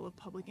mantle of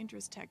public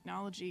interest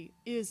technology,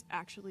 is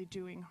actually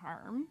doing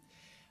harm,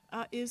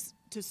 is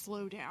to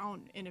slow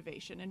down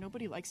innovation, and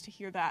nobody likes to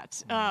hear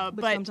that.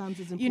 But sometimes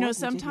it's important.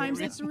 Sometimes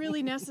it's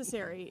really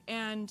necessary,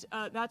 and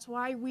that's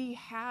why we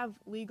have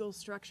legal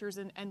structures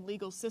and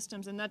legal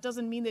systems. And that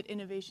doesn't mean that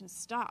innovation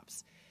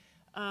stops.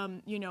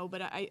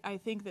 But I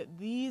think that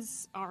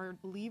these are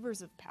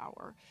levers of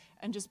power,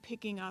 and just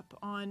picking up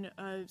on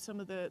some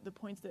of the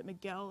points that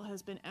Miguel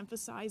has been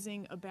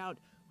emphasizing about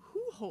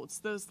who holds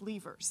those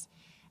levers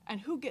and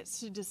who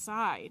gets to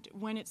decide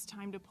when it's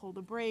time to pull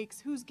the brakes,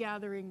 who's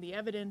gathering the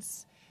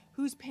evidence,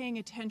 who's paying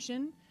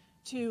attention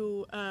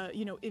to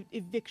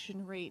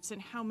eviction rates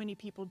and how many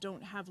people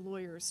don't have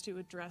lawyers to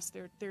address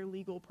their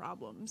legal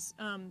problems.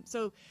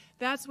 So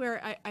that's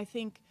where I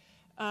think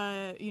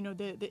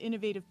the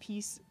innovative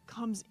piece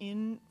comes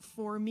in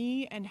for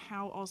me, and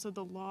how also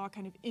the law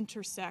kind of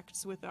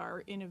intersects with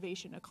our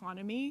innovation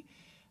economy.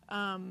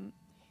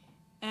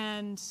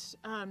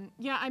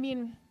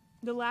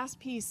 The last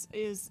piece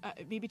is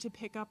maybe to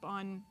pick up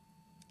on,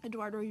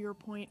 Eduardo, your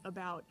point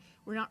about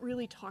we're not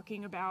really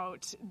talking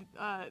about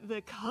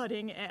the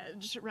cutting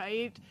edge,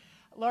 right?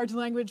 Large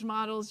language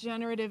models,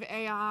 generative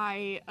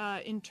AI,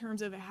 in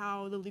terms of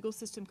how the legal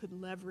system could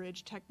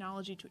leverage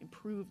technology to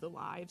improve the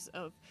lives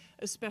of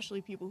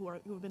especially people who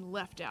have been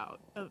left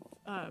out of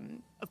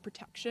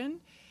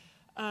protection.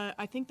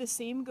 I think the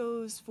same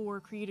goes for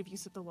creative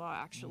use of the law,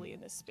 actually, in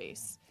this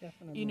space.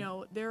 Definitely.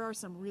 There are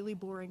some really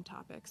boring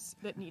topics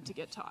that need to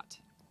get taught.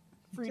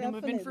 Freedom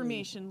of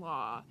information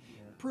law,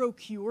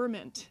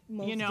 procurement,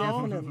 Most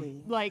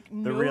definitely. like The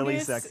notice, really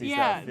sexy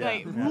stuff. Yeah.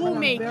 like Yeah.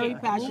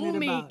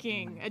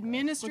 rulemaking,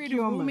 administrative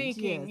Procurement,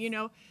 rulemaking.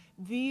 yes.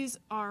 These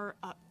are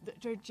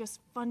they're just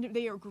fun.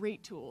 They are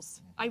great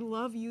tools. I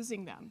love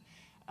using them.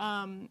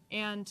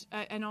 And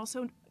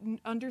also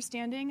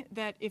understanding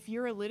that if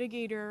you're a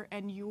litigator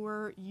and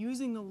you're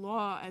using the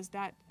law as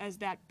that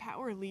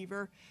power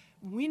lever,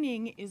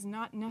 winning is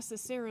not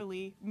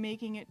necessarily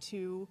making it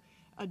to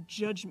a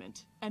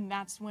judgment, and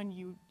that's when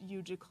you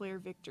declare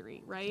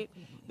victory, right?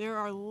 There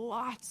are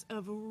lots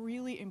of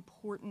really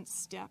important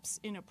steps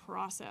in a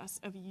process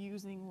of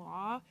using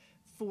law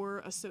for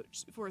a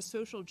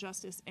social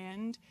justice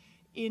end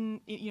in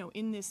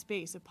this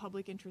space of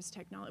public interest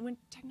technology. When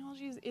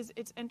technology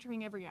it's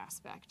entering every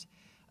aspect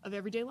of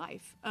everyday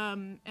life,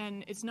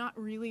 and it's not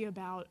really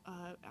about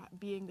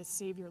being the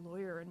savior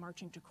lawyer and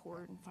marching to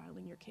court and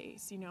filing your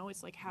case.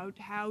 It's like how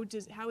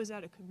is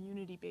that a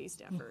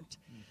community-based effort?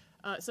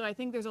 So I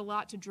think there's a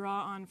lot to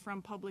draw on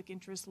from public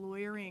interest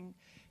lawyering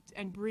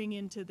and bring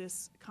into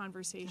this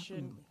conversation.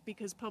 Definitely.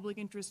 Because public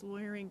interest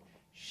lawyering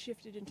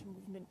shifted into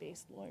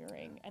movement-based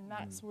lawyering, and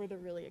that's where the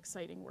really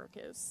exciting work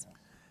is.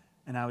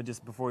 And I would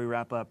just, before we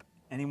wrap up,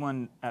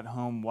 anyone at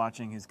home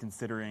watching who's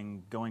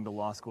considering going to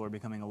law school or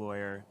becoming a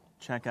lawyer,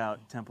 check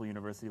out Temple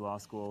University Law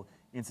School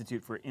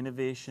Institute for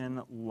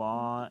Innovation,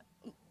 Law,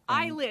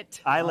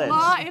 ILIT.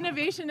 Law,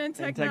 Innovation, and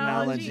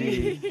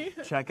Technology.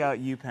 Check out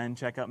UPenn.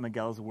 Check out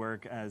Miguel's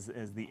work as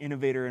the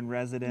innovator in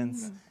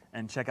residence,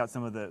 and check out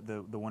some of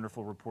the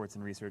wonderful reports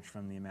and research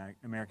from the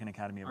American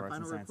Academy of Arts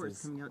and Sciences. Our final report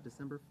is coming out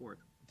December 4th.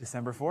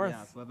 December 4th?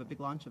 Yeah, so we'll have a big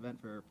launch event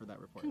for that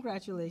report.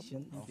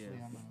 Congratulations. Thank you.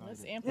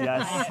 Let's amplify.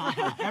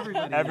 Yes.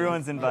 Everybody.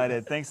 Everyone's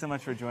invited. Thanks so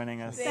much for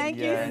joining us. Thank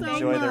you so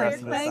enjoy much. the rest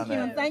of the Thank summit. you.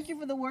 And thank you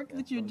for the work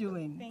that you're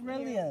doing.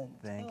 Brilliant.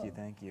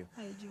 Thank you.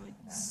 I enjoyed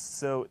that.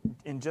 So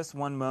in just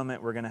one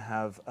moment, we're going to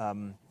have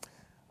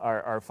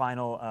our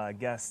final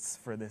guests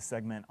for this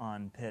segment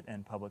on Pitt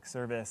and public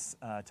service,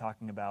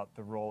 talking about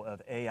the role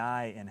of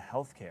AI in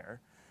healthcare.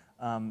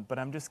 But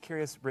I'm just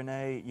curious,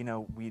 Renee,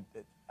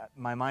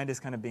 my mind is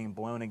kind of being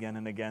blown again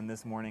and again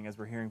this morning as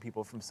we're hearing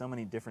people from so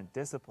many different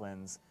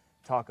disciplines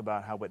talk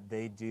about how what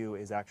they do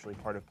is actually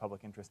part of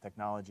public interest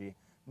technology.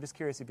 I'm just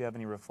curious if you have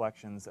any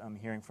reflections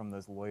hearing from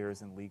those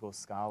lawyers and legal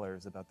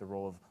scholars about the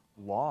role of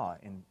law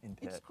in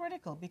Pitt. It's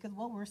critical, because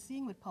what we're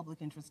seeing with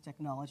public interest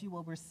technology,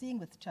 what we're seeing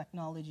with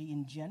technology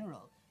in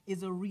general,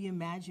 is a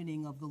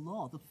reimagining of the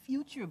law. The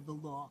future of the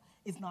law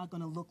is not going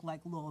to look like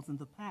laws in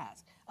the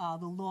past.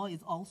 The law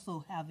is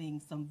also having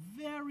some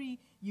very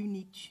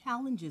unique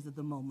challenges at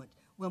the moment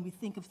when we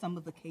think of some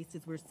of the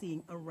cases we're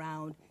seeing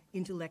around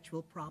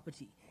intellectual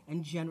property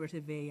and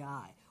generative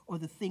AI, or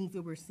the things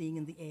that we're seeing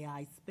in the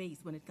AI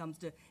space when it comes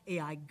to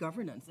AI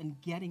governance and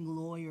getting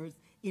lawyers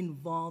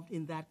involved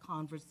in that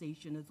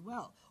conversation as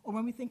well. Or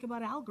when we think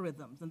about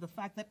algorithms and the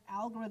fact that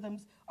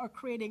algorithms are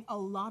creating a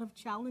lot of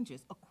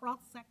challenges across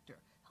sector.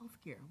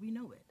 Healthcare, we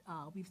know it.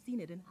 We've seen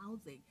it in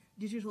housing,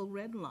 digital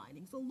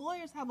redlining. So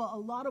lawyers have a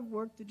lot of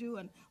work to do,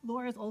 and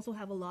lawyers also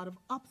have a lot of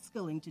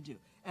upskilling to do.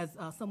 As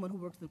someone who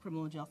works in the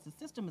criminal justice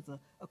system, as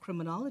a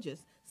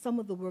criminologist, some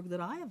of the work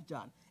that I have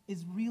done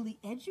is really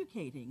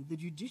educating the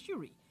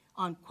judiciary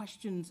on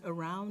questions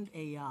around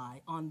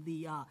AI, on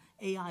the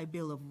AI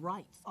Bill of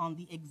Rights, on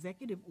the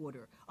executive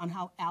order, on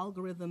how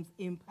algorithms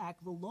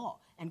impact the law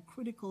and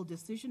critical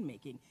decision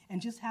making, and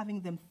just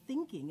having them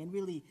thinking and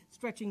really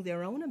stretching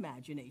their own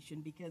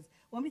imagination. Because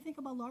when we think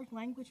about large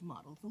language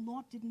models, the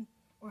law didn't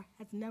or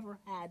has never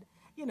had,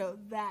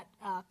 that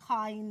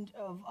kind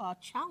of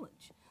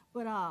challenge.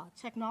 But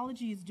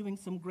technology is doing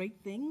some great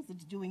things.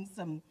 It's doing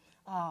some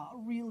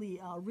really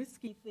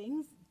risky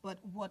things. But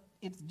what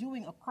it's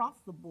doing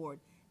across the board,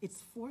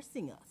 it's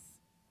forcing us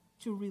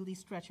to really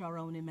stretch our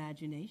own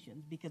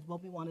imaginations, because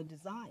what we want to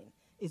design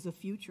is a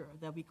future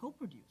that we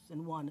co-produce,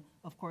 and one,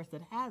 of course,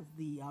 that has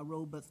the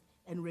robust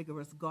and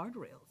rigorous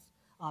guardrails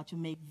to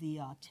make the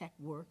tech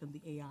work and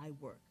the AI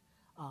work,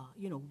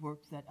 work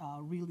that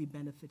really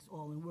benefits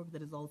all, and work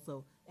that is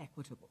also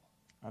equitable.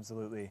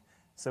 Absolutely.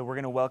 So we're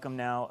going to welcome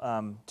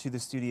now to the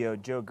studio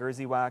Joe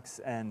Grzywacz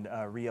and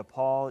Ria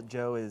Paul.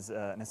 Joe is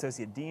an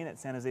associate dean at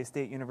San Jose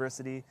State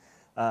University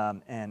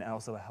and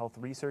also a health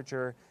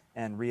researcher,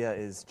 and Ria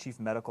is chief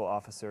medical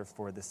officer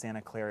for the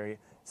Santa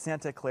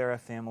Clara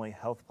Family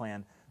Health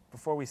Plan.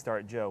 Before we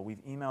start, Joe,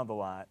 we've emailed a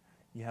lot.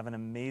 You have an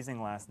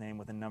amazing last name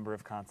with a number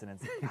of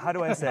consonants. How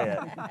do I say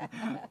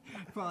it?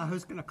 Well, I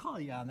was going to call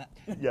you on that.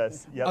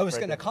 Yes. Yep, I was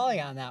going to call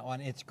you on that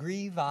one. It's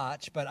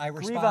Grzywacz, but I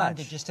respond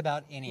to just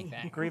about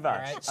anything. Grzywacz.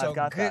 All right? So I've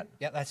got that.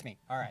 Yeah, that's me.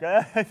 All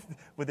right.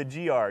 With a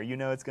GR, you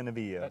know it's going to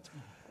be you.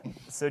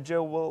 So,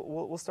 Joe,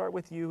 we'll start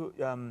with you.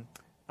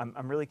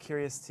 I'm really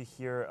curious to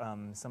hear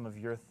some of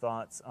your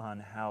thoughts on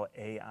how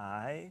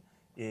AI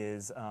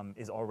is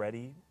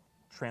already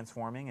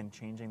transforming and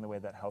changing the way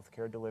that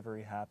healthcare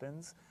delivery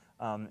happens.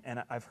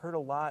 And I've heard a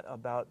lot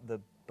about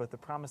both the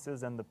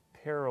promises and the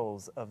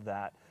perils of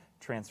that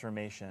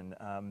transformation.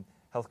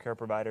 Healthcare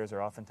providers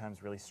are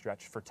oftentimes really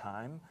stretched for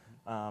time.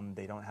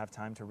 They don't have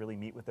time to really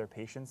meet with their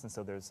patients, and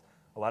so there's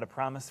a lot of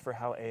promise for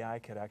how AI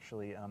could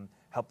actually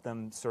help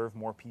them serve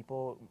more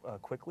people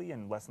quickly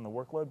and lessen the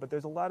workload, but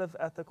there's a lot of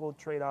ethical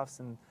trade-offs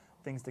and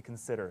things to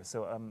consider.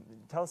 So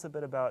tell us a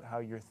bit about how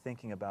you're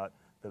thinking about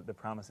the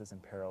promises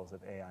and perils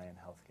of AI in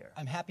healthcare.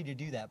 I'm happy to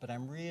do that, but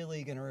I'm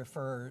really going to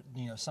refer,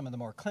 some of the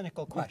more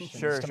clinical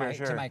questions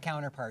to my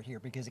counterpart here,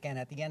 because again,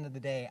 at the end of the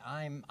day,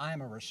 I'm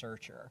a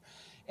researcher,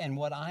 and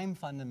what I'm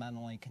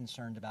fundamentally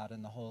concerned about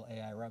in the whole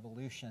AI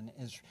revolution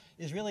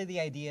is really the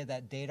idea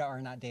that data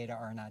are not data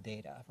are not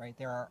data, right?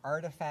 There are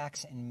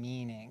artifacts and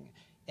meaning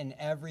in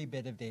every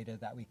bit of data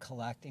that we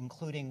collect,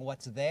 including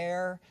what's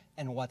there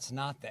and what's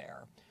not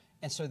there.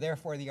 And so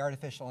therefore, the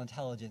artificial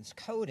intelligence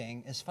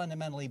coding is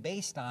fundamentally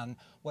based on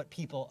what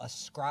people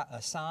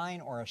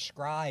assign or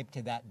ascribe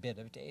to that bit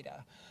of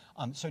data.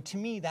 So to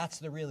me, that's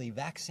the really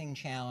vexing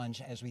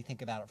challenge as we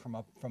think about it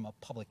from a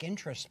public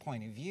interest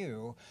point of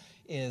view,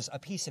 is a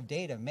piece of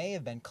data may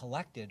have been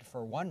collected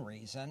for one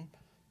reason,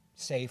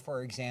 say,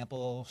 for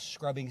example,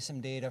 scrubbing some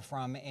data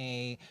from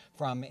a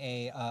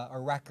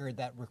record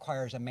that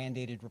requires a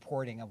mandated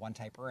reporting of one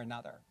type or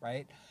another,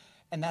 right?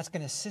 And that's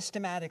going to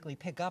systematically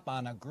pick up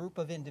on a group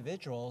of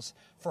individuals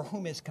for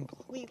whom is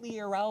completely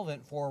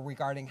irrelevant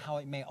regarding how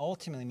it may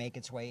ultimately make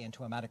its way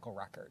into a medical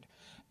record.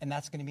 And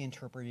that's going to be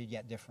interpreted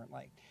yet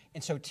differently.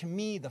 And so to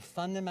me, the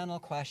fundamental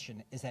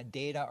question is that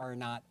data are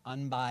not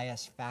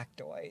unbiased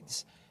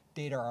factoids.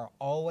 Data are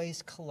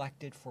always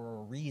collected for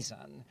a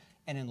reason.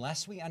 And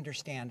unless we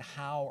understand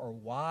how or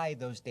why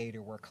those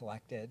data were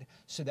collected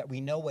so that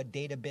we know what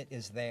data bit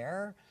is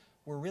there,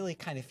 we're really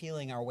kind of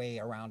feeling our way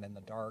around in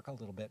the dark a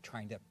little bit,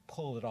 trying to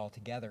pull it all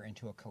together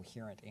into a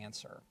coherent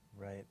answer.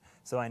 Right.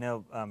 So I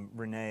know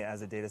Renee,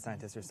 as a data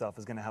scientist herself,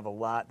 is going to have a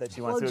lot that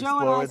she wants to Joe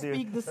explore and I with you.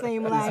 speak the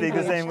same language. Speak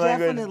the same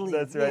language. Definitely.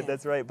 That's right. Yes.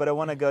 That's right. But I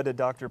want to go to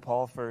Dr.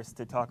 Paul first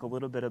to talk a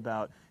little bit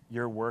about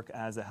your work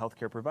as a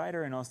healthcare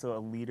provider and also a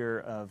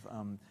leader of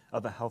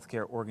a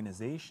healthcare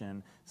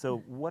organization. So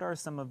what are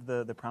some of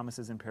the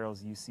promises and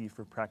perils you see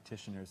for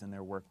practitioners in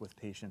their work with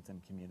patients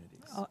and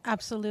communities? Oh,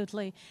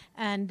 absolutely.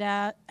 And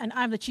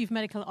I'm the Chief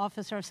Medical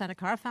Officer of Santa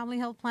Clara Family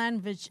Health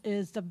Plan, which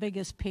is the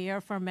biggest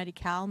payer for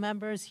Medi-Cal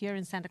members here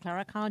in Santa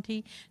Clara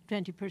County,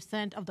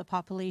 20% of the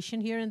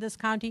population here in this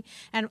county,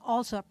 and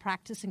also a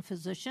practicing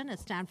physician at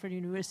Stanford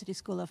University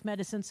School of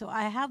Medicine. So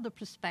I have the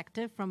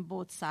perspective from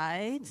both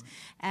sides.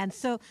 And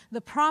so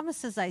the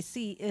promises I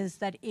see is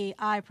that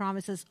AI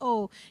promises,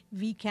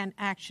 we can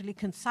actually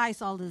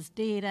concise all this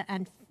data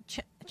and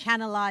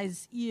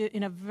channelize you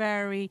in a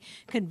very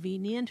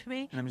convenient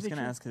way. And I'm just which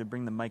going to is- ask you to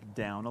bring the mic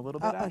down a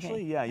little bit, okay.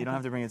 actually. Yeah, you don't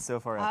have to bring it so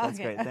far up. That's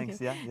Okay, great. Thanks.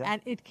 okay. Yeah.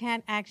 And it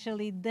can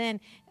actually then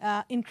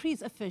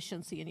increase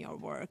efficiency in your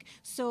work.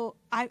 So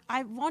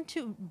I want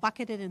to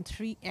bucket it in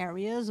 3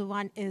 areas.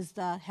 One is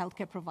the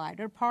healthcare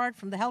provider part.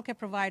 From the healthcare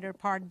provider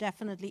part,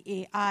 definitely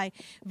AI,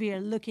 we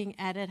are looking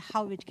at it,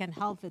 how it can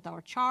help with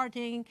our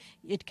charting,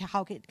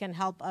 how it can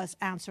help us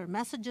answer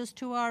messages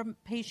to our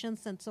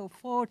patients and so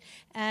forth.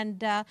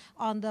 And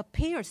on the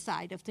payer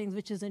side of things,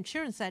 which is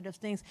insurance side of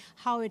things,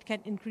 how it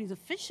can increase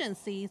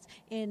efficiencies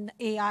in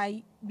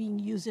AI being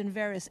used in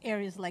various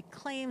areas like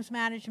claims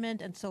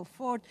management and so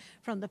forth.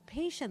 From the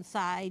patient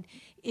side,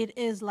 it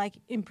is like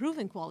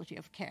improving quality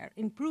of care,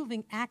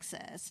 improving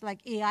access. Like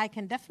AI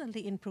can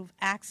definitely improve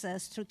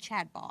access through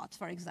chatbots,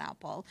 for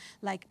example.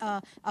 Like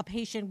a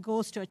patient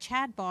goes to a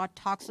chatbot,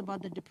 talks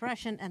about the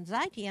depression,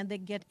 anxiety, and they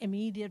get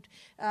immediate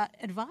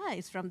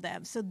advice from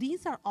them. So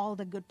these are all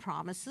the good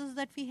promises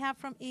that we have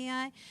from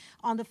AI.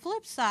 On the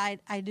flip side,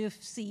 I do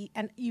see,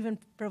 and even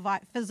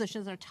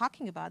physicians are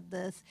talking about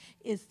this,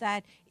 is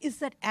that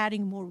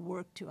adding more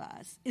work to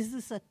us? Is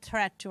this a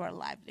threat to our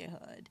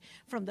livelihood?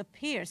 From the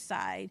payer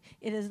side,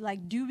 it is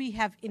like, do we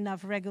have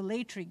enough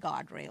regulatory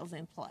guardrails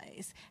in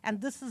place?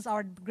 And this is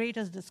our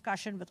greatest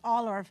discussion with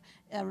all our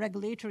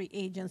regulatory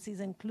agencies,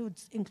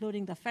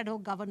 including the federal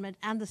government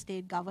and the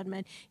state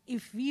government.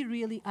 If we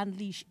really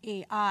unleash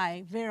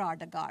AI, where are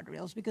the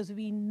guardrails? Because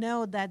we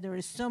know that there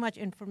is so much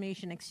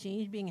information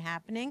exchange being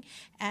happening,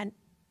 and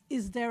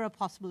is there a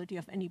possibility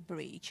of any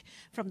breach?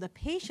 From the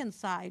patient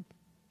side,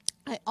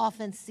 I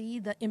often see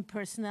the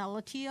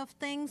impersonality of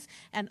things,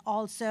 and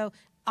also,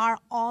 are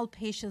all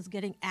patients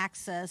getting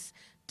access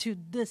to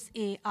this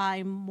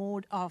AI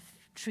mode of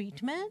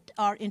treatment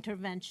or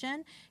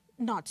intervention?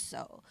 Not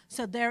so.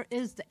 So there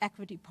is the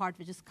equity part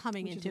which is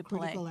coming into play.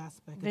 Critical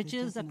aspect of which it,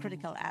 is a definitely.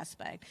 critical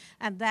aspect.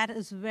 And that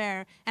is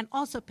where, and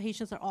also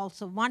patients are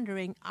also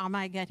wondering, am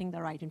I getting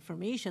the right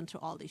information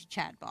through all these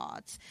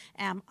chatbots?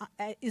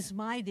 Is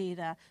my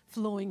data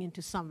flowing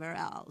into somewhere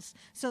else?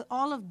 So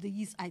all of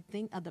these, I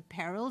think, are the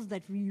perils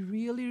that we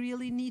really,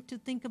 really need to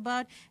think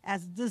about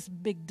as this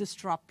big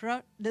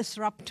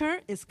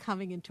disruptor is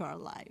coming into our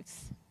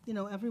lives. You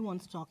know,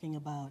 everyone's talking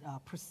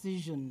about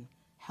precision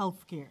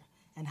healthcare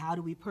and how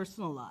do we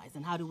personalize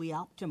and how do we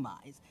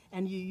optimize.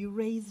 And you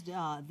raised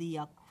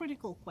the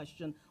critical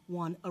question,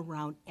 one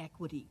around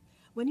equity.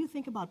 When you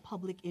think about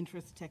public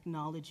interest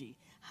technology,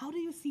 how do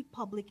you see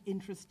public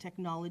interest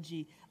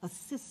technology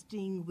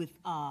assisting with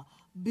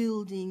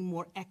building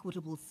more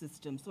equitable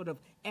systems, sort of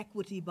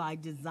equity by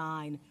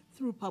design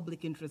through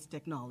public interest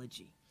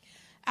technology?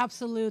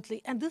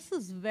 Absolutely. And this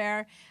is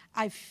where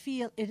I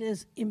feel it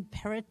is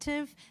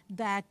imperative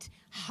that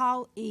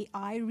how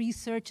AI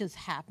research is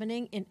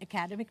happening in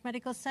academic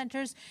medical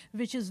centers,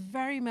 which is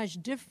very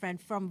much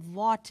different from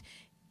what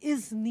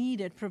is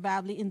needed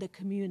probably in the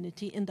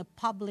community, in the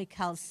public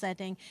health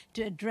setting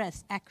to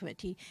address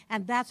equity.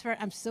 And that's where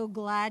I'm so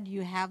glad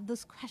you have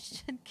this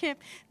question,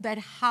 Kip, that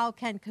how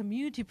can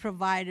community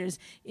providers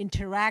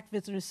interact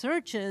with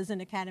researchers in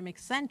academic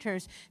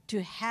centers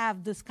to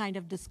have this kind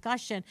of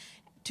discussion,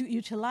 to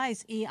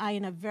utilize AI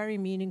in a very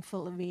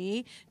meaningful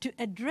way to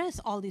address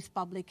all these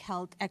public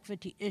health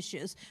equity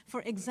issues.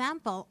 For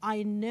example,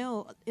 I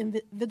know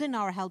within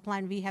our health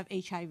plan we have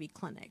HIV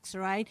clinics,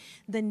 right?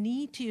 The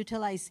need to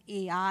utilize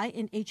AI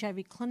in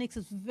HIV clinics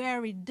is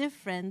very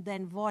different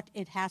than what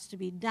it has to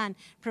be done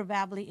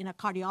probably in a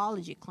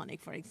cardiology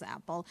clinic, for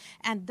example.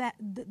 And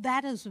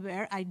that is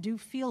where I do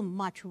feel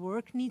much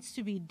work needs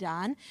to be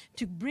done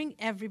to bring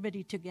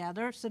everybody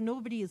together so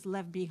nobody is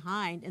left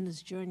behind in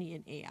this journey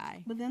in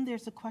AI. But then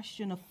there's a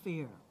question of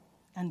fear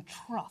and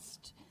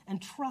trust.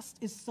 And trust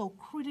is so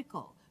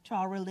critical to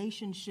our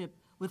relationship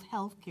with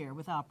healthcare,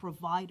 with our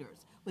providers,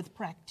 with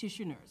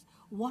practitioners.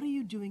 What are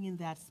you doing in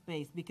that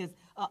space? Because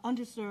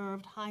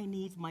underserved, high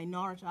needs,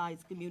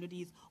 minoritized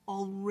communities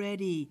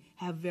already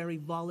have very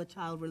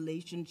volatile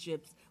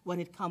relationships when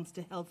it comes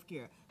to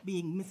healthcare,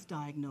 being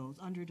misdiagnosed,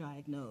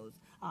 underdiagnosed,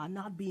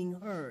 not being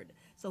heard.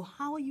 So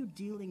how are you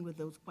dealing with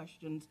those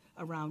questions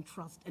around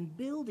trust and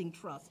building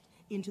trust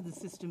into the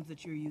systems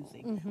that you're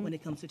using when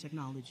it comes to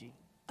technology?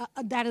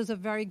 That is a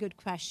very good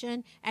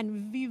question.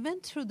 And we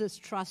went through this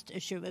trust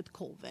issue with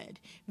COVID.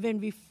 When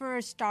we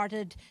first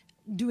started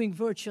doing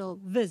virtual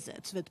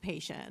visits with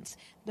patients,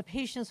 the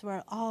patients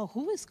were, oh,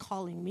 who is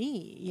calling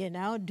me? You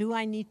know, do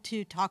I need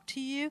to talk to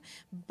you?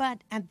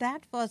 And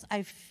that was,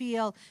 I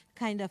feel,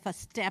 kind of a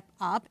step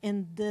up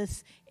in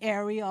this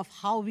area of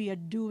how we are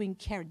doing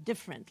care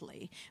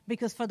differently.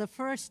 Because for the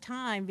first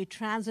time, we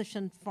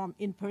transitioned from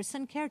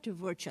in-person care to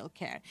virtual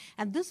care.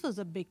 And this was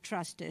a big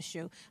trust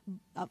issue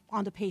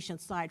on the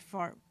patient side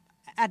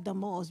at the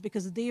most,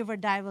 because they were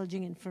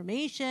divulging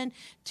information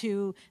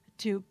to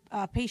to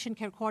patient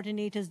care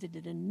coordinators they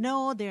didn't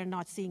know, they're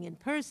not seeing in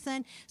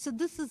person. So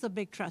this is a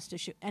big trust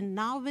issue. And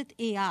now with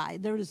AI,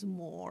 there is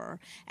more.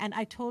 And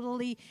I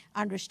totally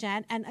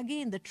understand. And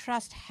again, the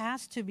trust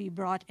has to be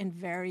brought in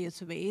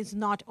various ways,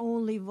 not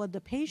only with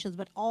the patients,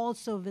 but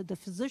also with the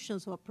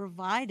physicians who are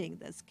providing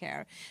this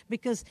care.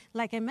 Because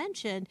like I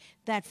mentioned,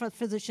 that for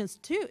physicians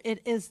too,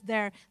 it is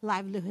their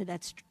livelihood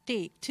at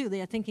stake too.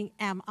 They are thinking,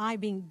 am I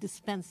being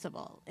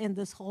dispensable in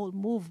this whole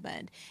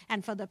movement?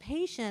 And for the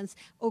patients,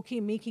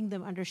 okay, making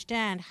them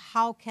understand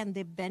how can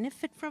they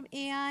benefit from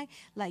AI,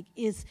 like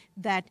is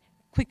that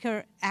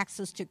quicker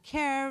access to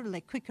care,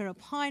 like quicker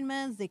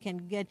appointments. They can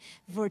get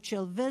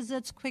virtual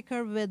visits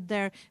quicker with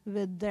their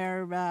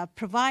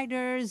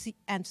providers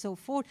and so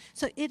forth.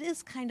 So it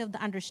is kind of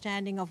the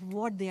understanding of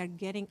what they are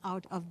getting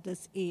out of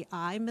this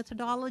AI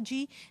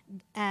methodology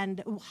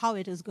and how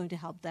it is going to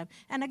help them.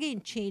 And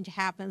again, change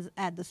happens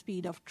at the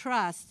speed of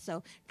trust.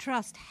 So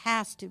trust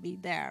has to be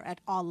there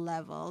at all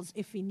levels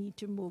if we need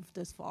to move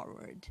this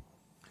forward.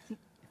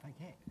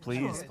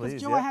 Please,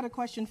 please. Joe, yeah. I had a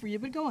question for you,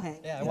 but go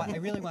ahead. Yeah, I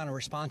really want to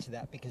respond to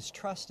that because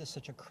trust is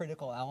such a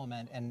critical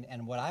element.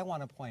 And what I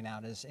want to point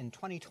out is in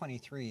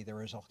 2023, there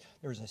was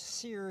a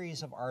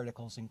series of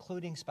articles,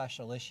 including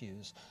special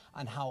issues,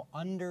 on how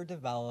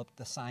underdeveloped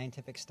the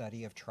scientific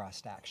study of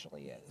trust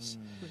actually is.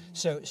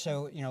 So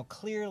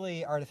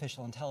clearly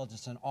artificial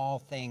intelligence and all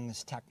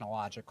things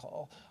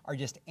technological are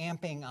just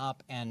amping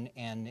up and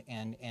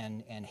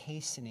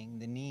hastening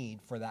the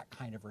need for that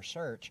kind of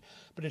research.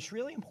 But it's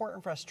really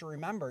important for us to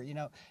remember,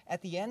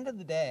 at the end of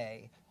the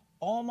day,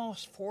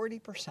 almost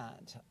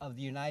 40% of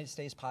the United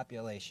States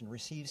population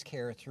receives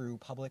care through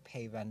public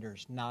pay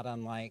vendors, not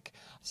unlike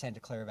Santa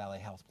Clara Valley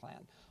Health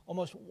Plan.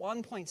 Almost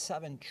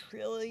 $1.7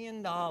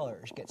 trillion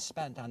gets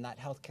spent on that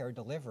healthcare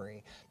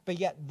delivery, but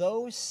yet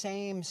those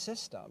same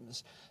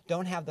systems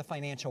don't have the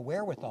financial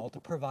wherewithal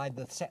to provide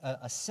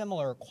a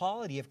similar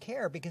quality of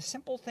care because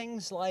simple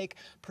things like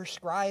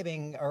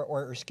prescribing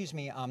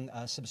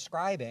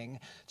subscribing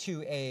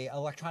to a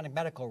electronic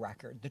medical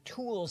record, the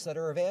tools that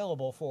are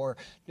available for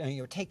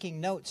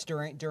taking notes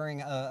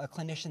during a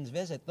clinician's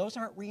visit, those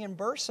aren't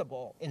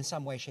reimbursable in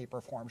some way, shape, or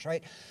forms,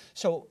 right?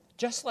 So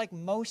just like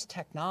most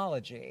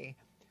technology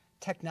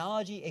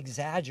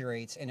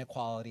exaggerates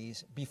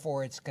inequalities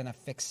before it's going to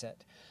fix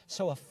it.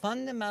 So a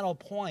fundamental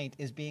point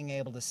is being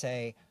able to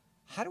say,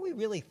 how do we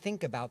really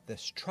think about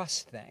this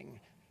trust thing?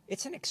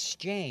 It's an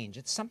exchange.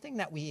 It's something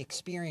that we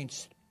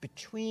experience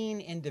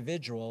between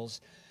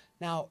individuals.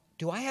 Now,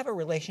 do I have a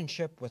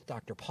relationship with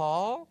Dr.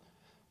 Paul?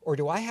 Or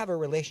do I have a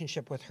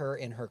relationship with her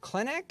in her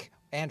clinic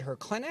and her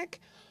clinic?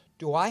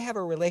 Do I have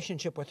a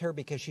relationship with her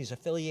because she's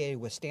affiliated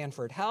with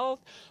Stanford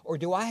Health? Or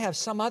do I have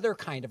some other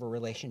kind of a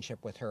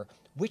relationship with her?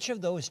 Which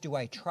of those do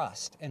I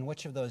trust and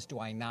which of those do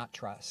I not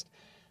trust?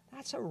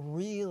 That's a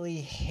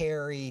really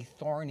hairy,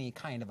 thorny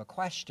kind of a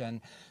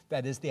question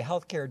that as the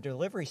healthcare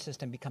delivery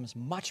system becomes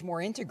much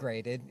more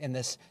integrated in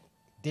this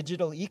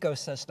digital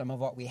ecosystem of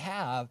what we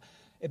have,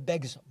 it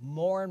begs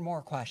more and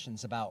more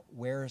questions about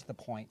where's the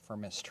point for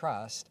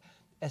mistrust,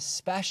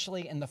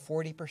 especially in the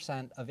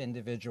 40% of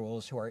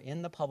individuals who are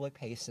in the public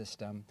pay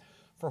system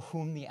for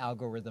whom the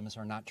algorithms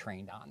are not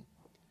trained on.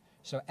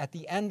 So at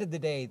the end of the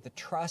day, the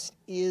trust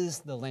is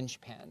the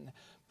linchpin,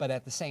 but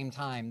at the same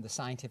time, the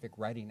scientific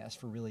readiness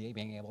for really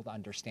being able to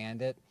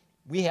understand it,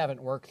 we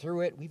haven't worked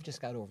through it, we've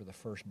just got over the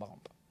first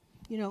bump.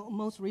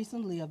 Most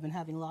recently I've been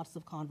having lots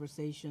of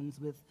conversations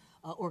with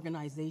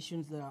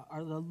organizations that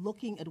are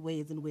looking at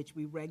ways in which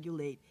we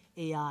regulate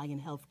AI in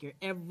healthcare.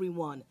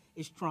 Everyone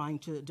is trying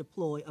to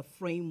deploy a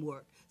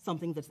framework,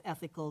 something that's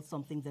ethical,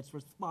 something that's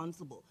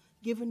responsible.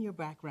 Given your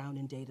background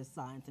in data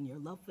science and your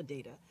love for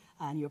data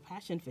and your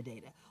passion for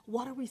data,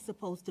 what are we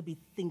supposed to be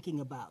thinking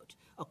about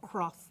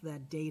across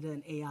that data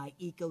and AI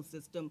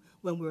ecosystem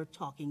when we're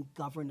talking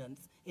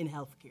governance in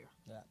healthcare?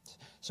 Yeah.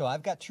 So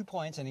I've got 2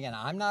 points, and again,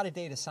 I'm not a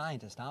data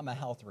scientist, I'm a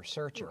health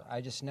researcher. I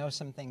just know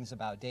some things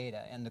about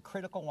data, and the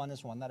critical one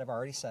is one that I've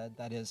already said,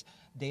 that is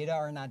data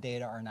are not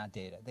data are not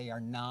data. They are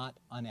not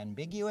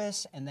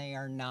unambiguous, and they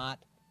are not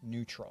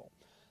neutral.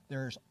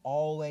 There's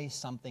always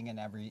something in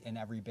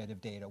every bit of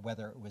data,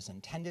 whether it was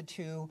intended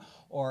to,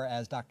 or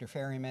as Dr.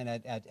 Ferryman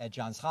at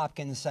Johns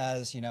Hopkins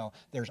says,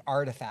 there's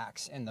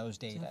artifacts in those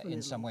data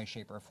in some way,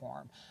 shape, or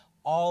form.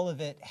 All of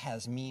it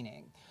has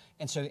meaning.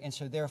 And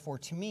so therefore,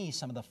 to me,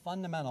 some of the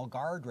fundamental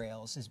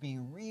guardrails is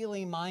being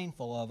really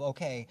mindful of,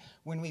 okay,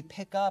 when we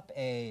pick up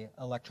a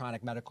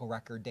electronic medical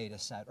record data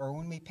set, or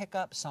when we pick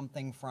up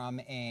something from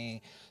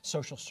a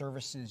social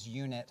services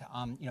unit,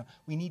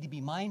 we need to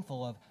be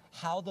mindful of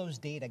how those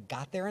data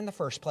got there in the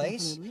first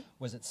place. Definitely.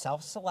 Was it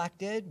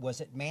self-selected?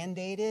 Was it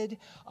mandated?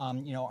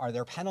 Are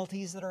there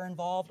penalties that are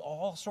involved?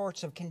 All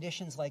sorts of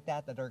conditions like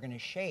that that are going to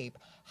shape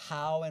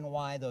how and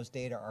why those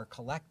data are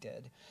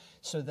collected.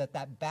 so that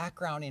that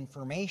background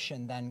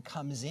information then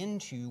comes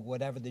into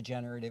whatever the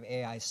generative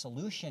AI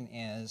solution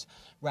is,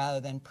 rather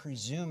than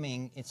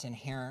presuming it's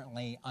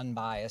inherently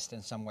unbiased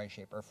in some way,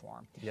 shape, or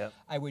form. Yep.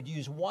 I would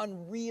use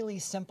one really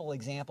simple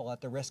example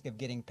at the risk of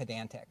getting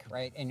pedantic,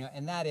 right?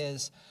 And that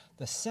is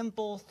the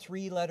simple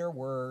 3-letter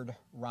word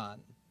run.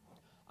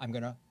 I'm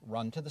going to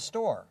run to the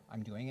store.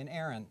 I'm doing an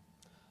errand.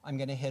 I'm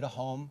going to hit a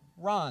home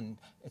run.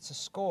 It's a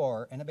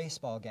score in a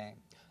baseball game.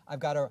 I've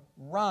got to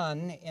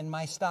run in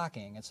my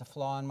stocking. It's a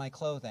flaw in my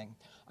clothing.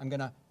 I'm going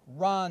to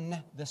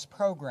run this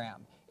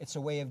program. It's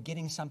a way of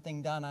getting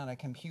something done on a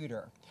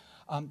computer.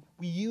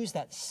 We use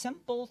that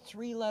simple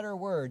 3-letter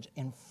word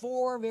in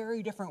 4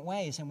 very different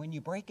ways. And when you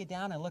break it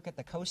down and look at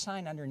the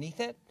cosine underneath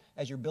it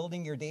as you're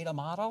building your data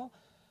model,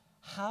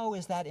 how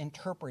is that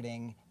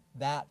interpreting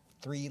that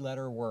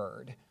 3-letter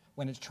word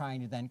when it's trying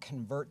to then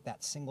convert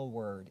that single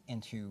word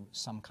into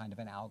some kind of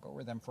an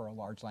algorithm for a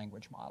large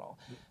language model?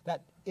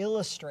 That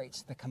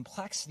illustrates the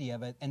complexity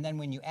of it. And then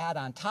when you add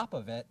on top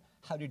of it,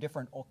 how do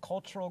different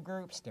cultural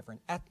groups,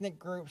 different ethnic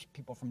groups,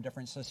 people from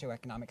different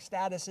socioeconomic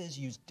statuses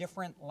use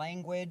different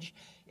language?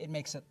 It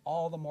makes it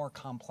all the more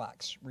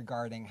complex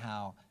regarding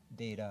how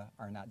data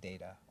are not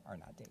data are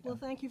not data. Well,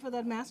 thank you for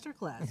that master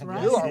class,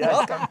 right? You are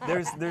welcome.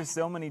 There's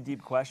so many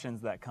deep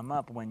questions that come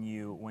up when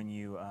you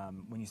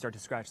start to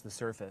scratch the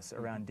surface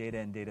around data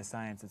and data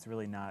science. It's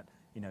really not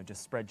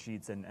just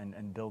spreadsheets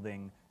and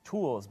building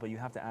tools, but you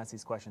have to ask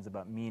these questions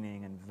about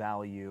meaning and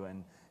value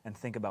and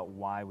think about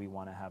why we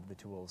want to have the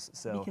tools.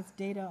 So because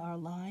data are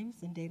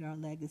lives and data are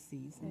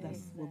legacies, and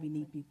that's what we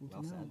need people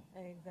to know.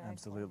 Exactly.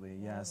 Absolutely,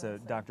 yeah. So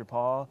Dr.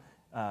 Paul,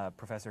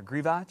 Professor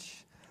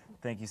Grzywacz,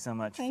 thank you so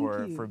much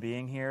for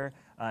being here.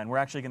 And we're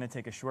actually going to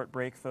take a short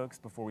break, folks,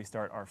 before we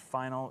start our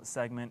final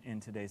segment in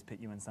today's Pitt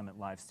UN Summit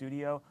Live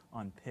studio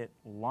on Pitt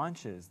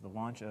Launches, the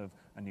launch of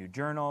a new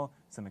journal,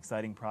 some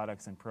exciting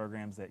products and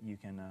programs that you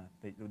can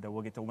that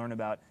we'll get to learn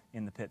about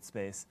in the Pitt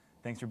space.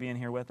 Thanks for being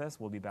here with us.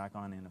 We'll be back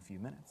on in a few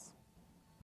minutes.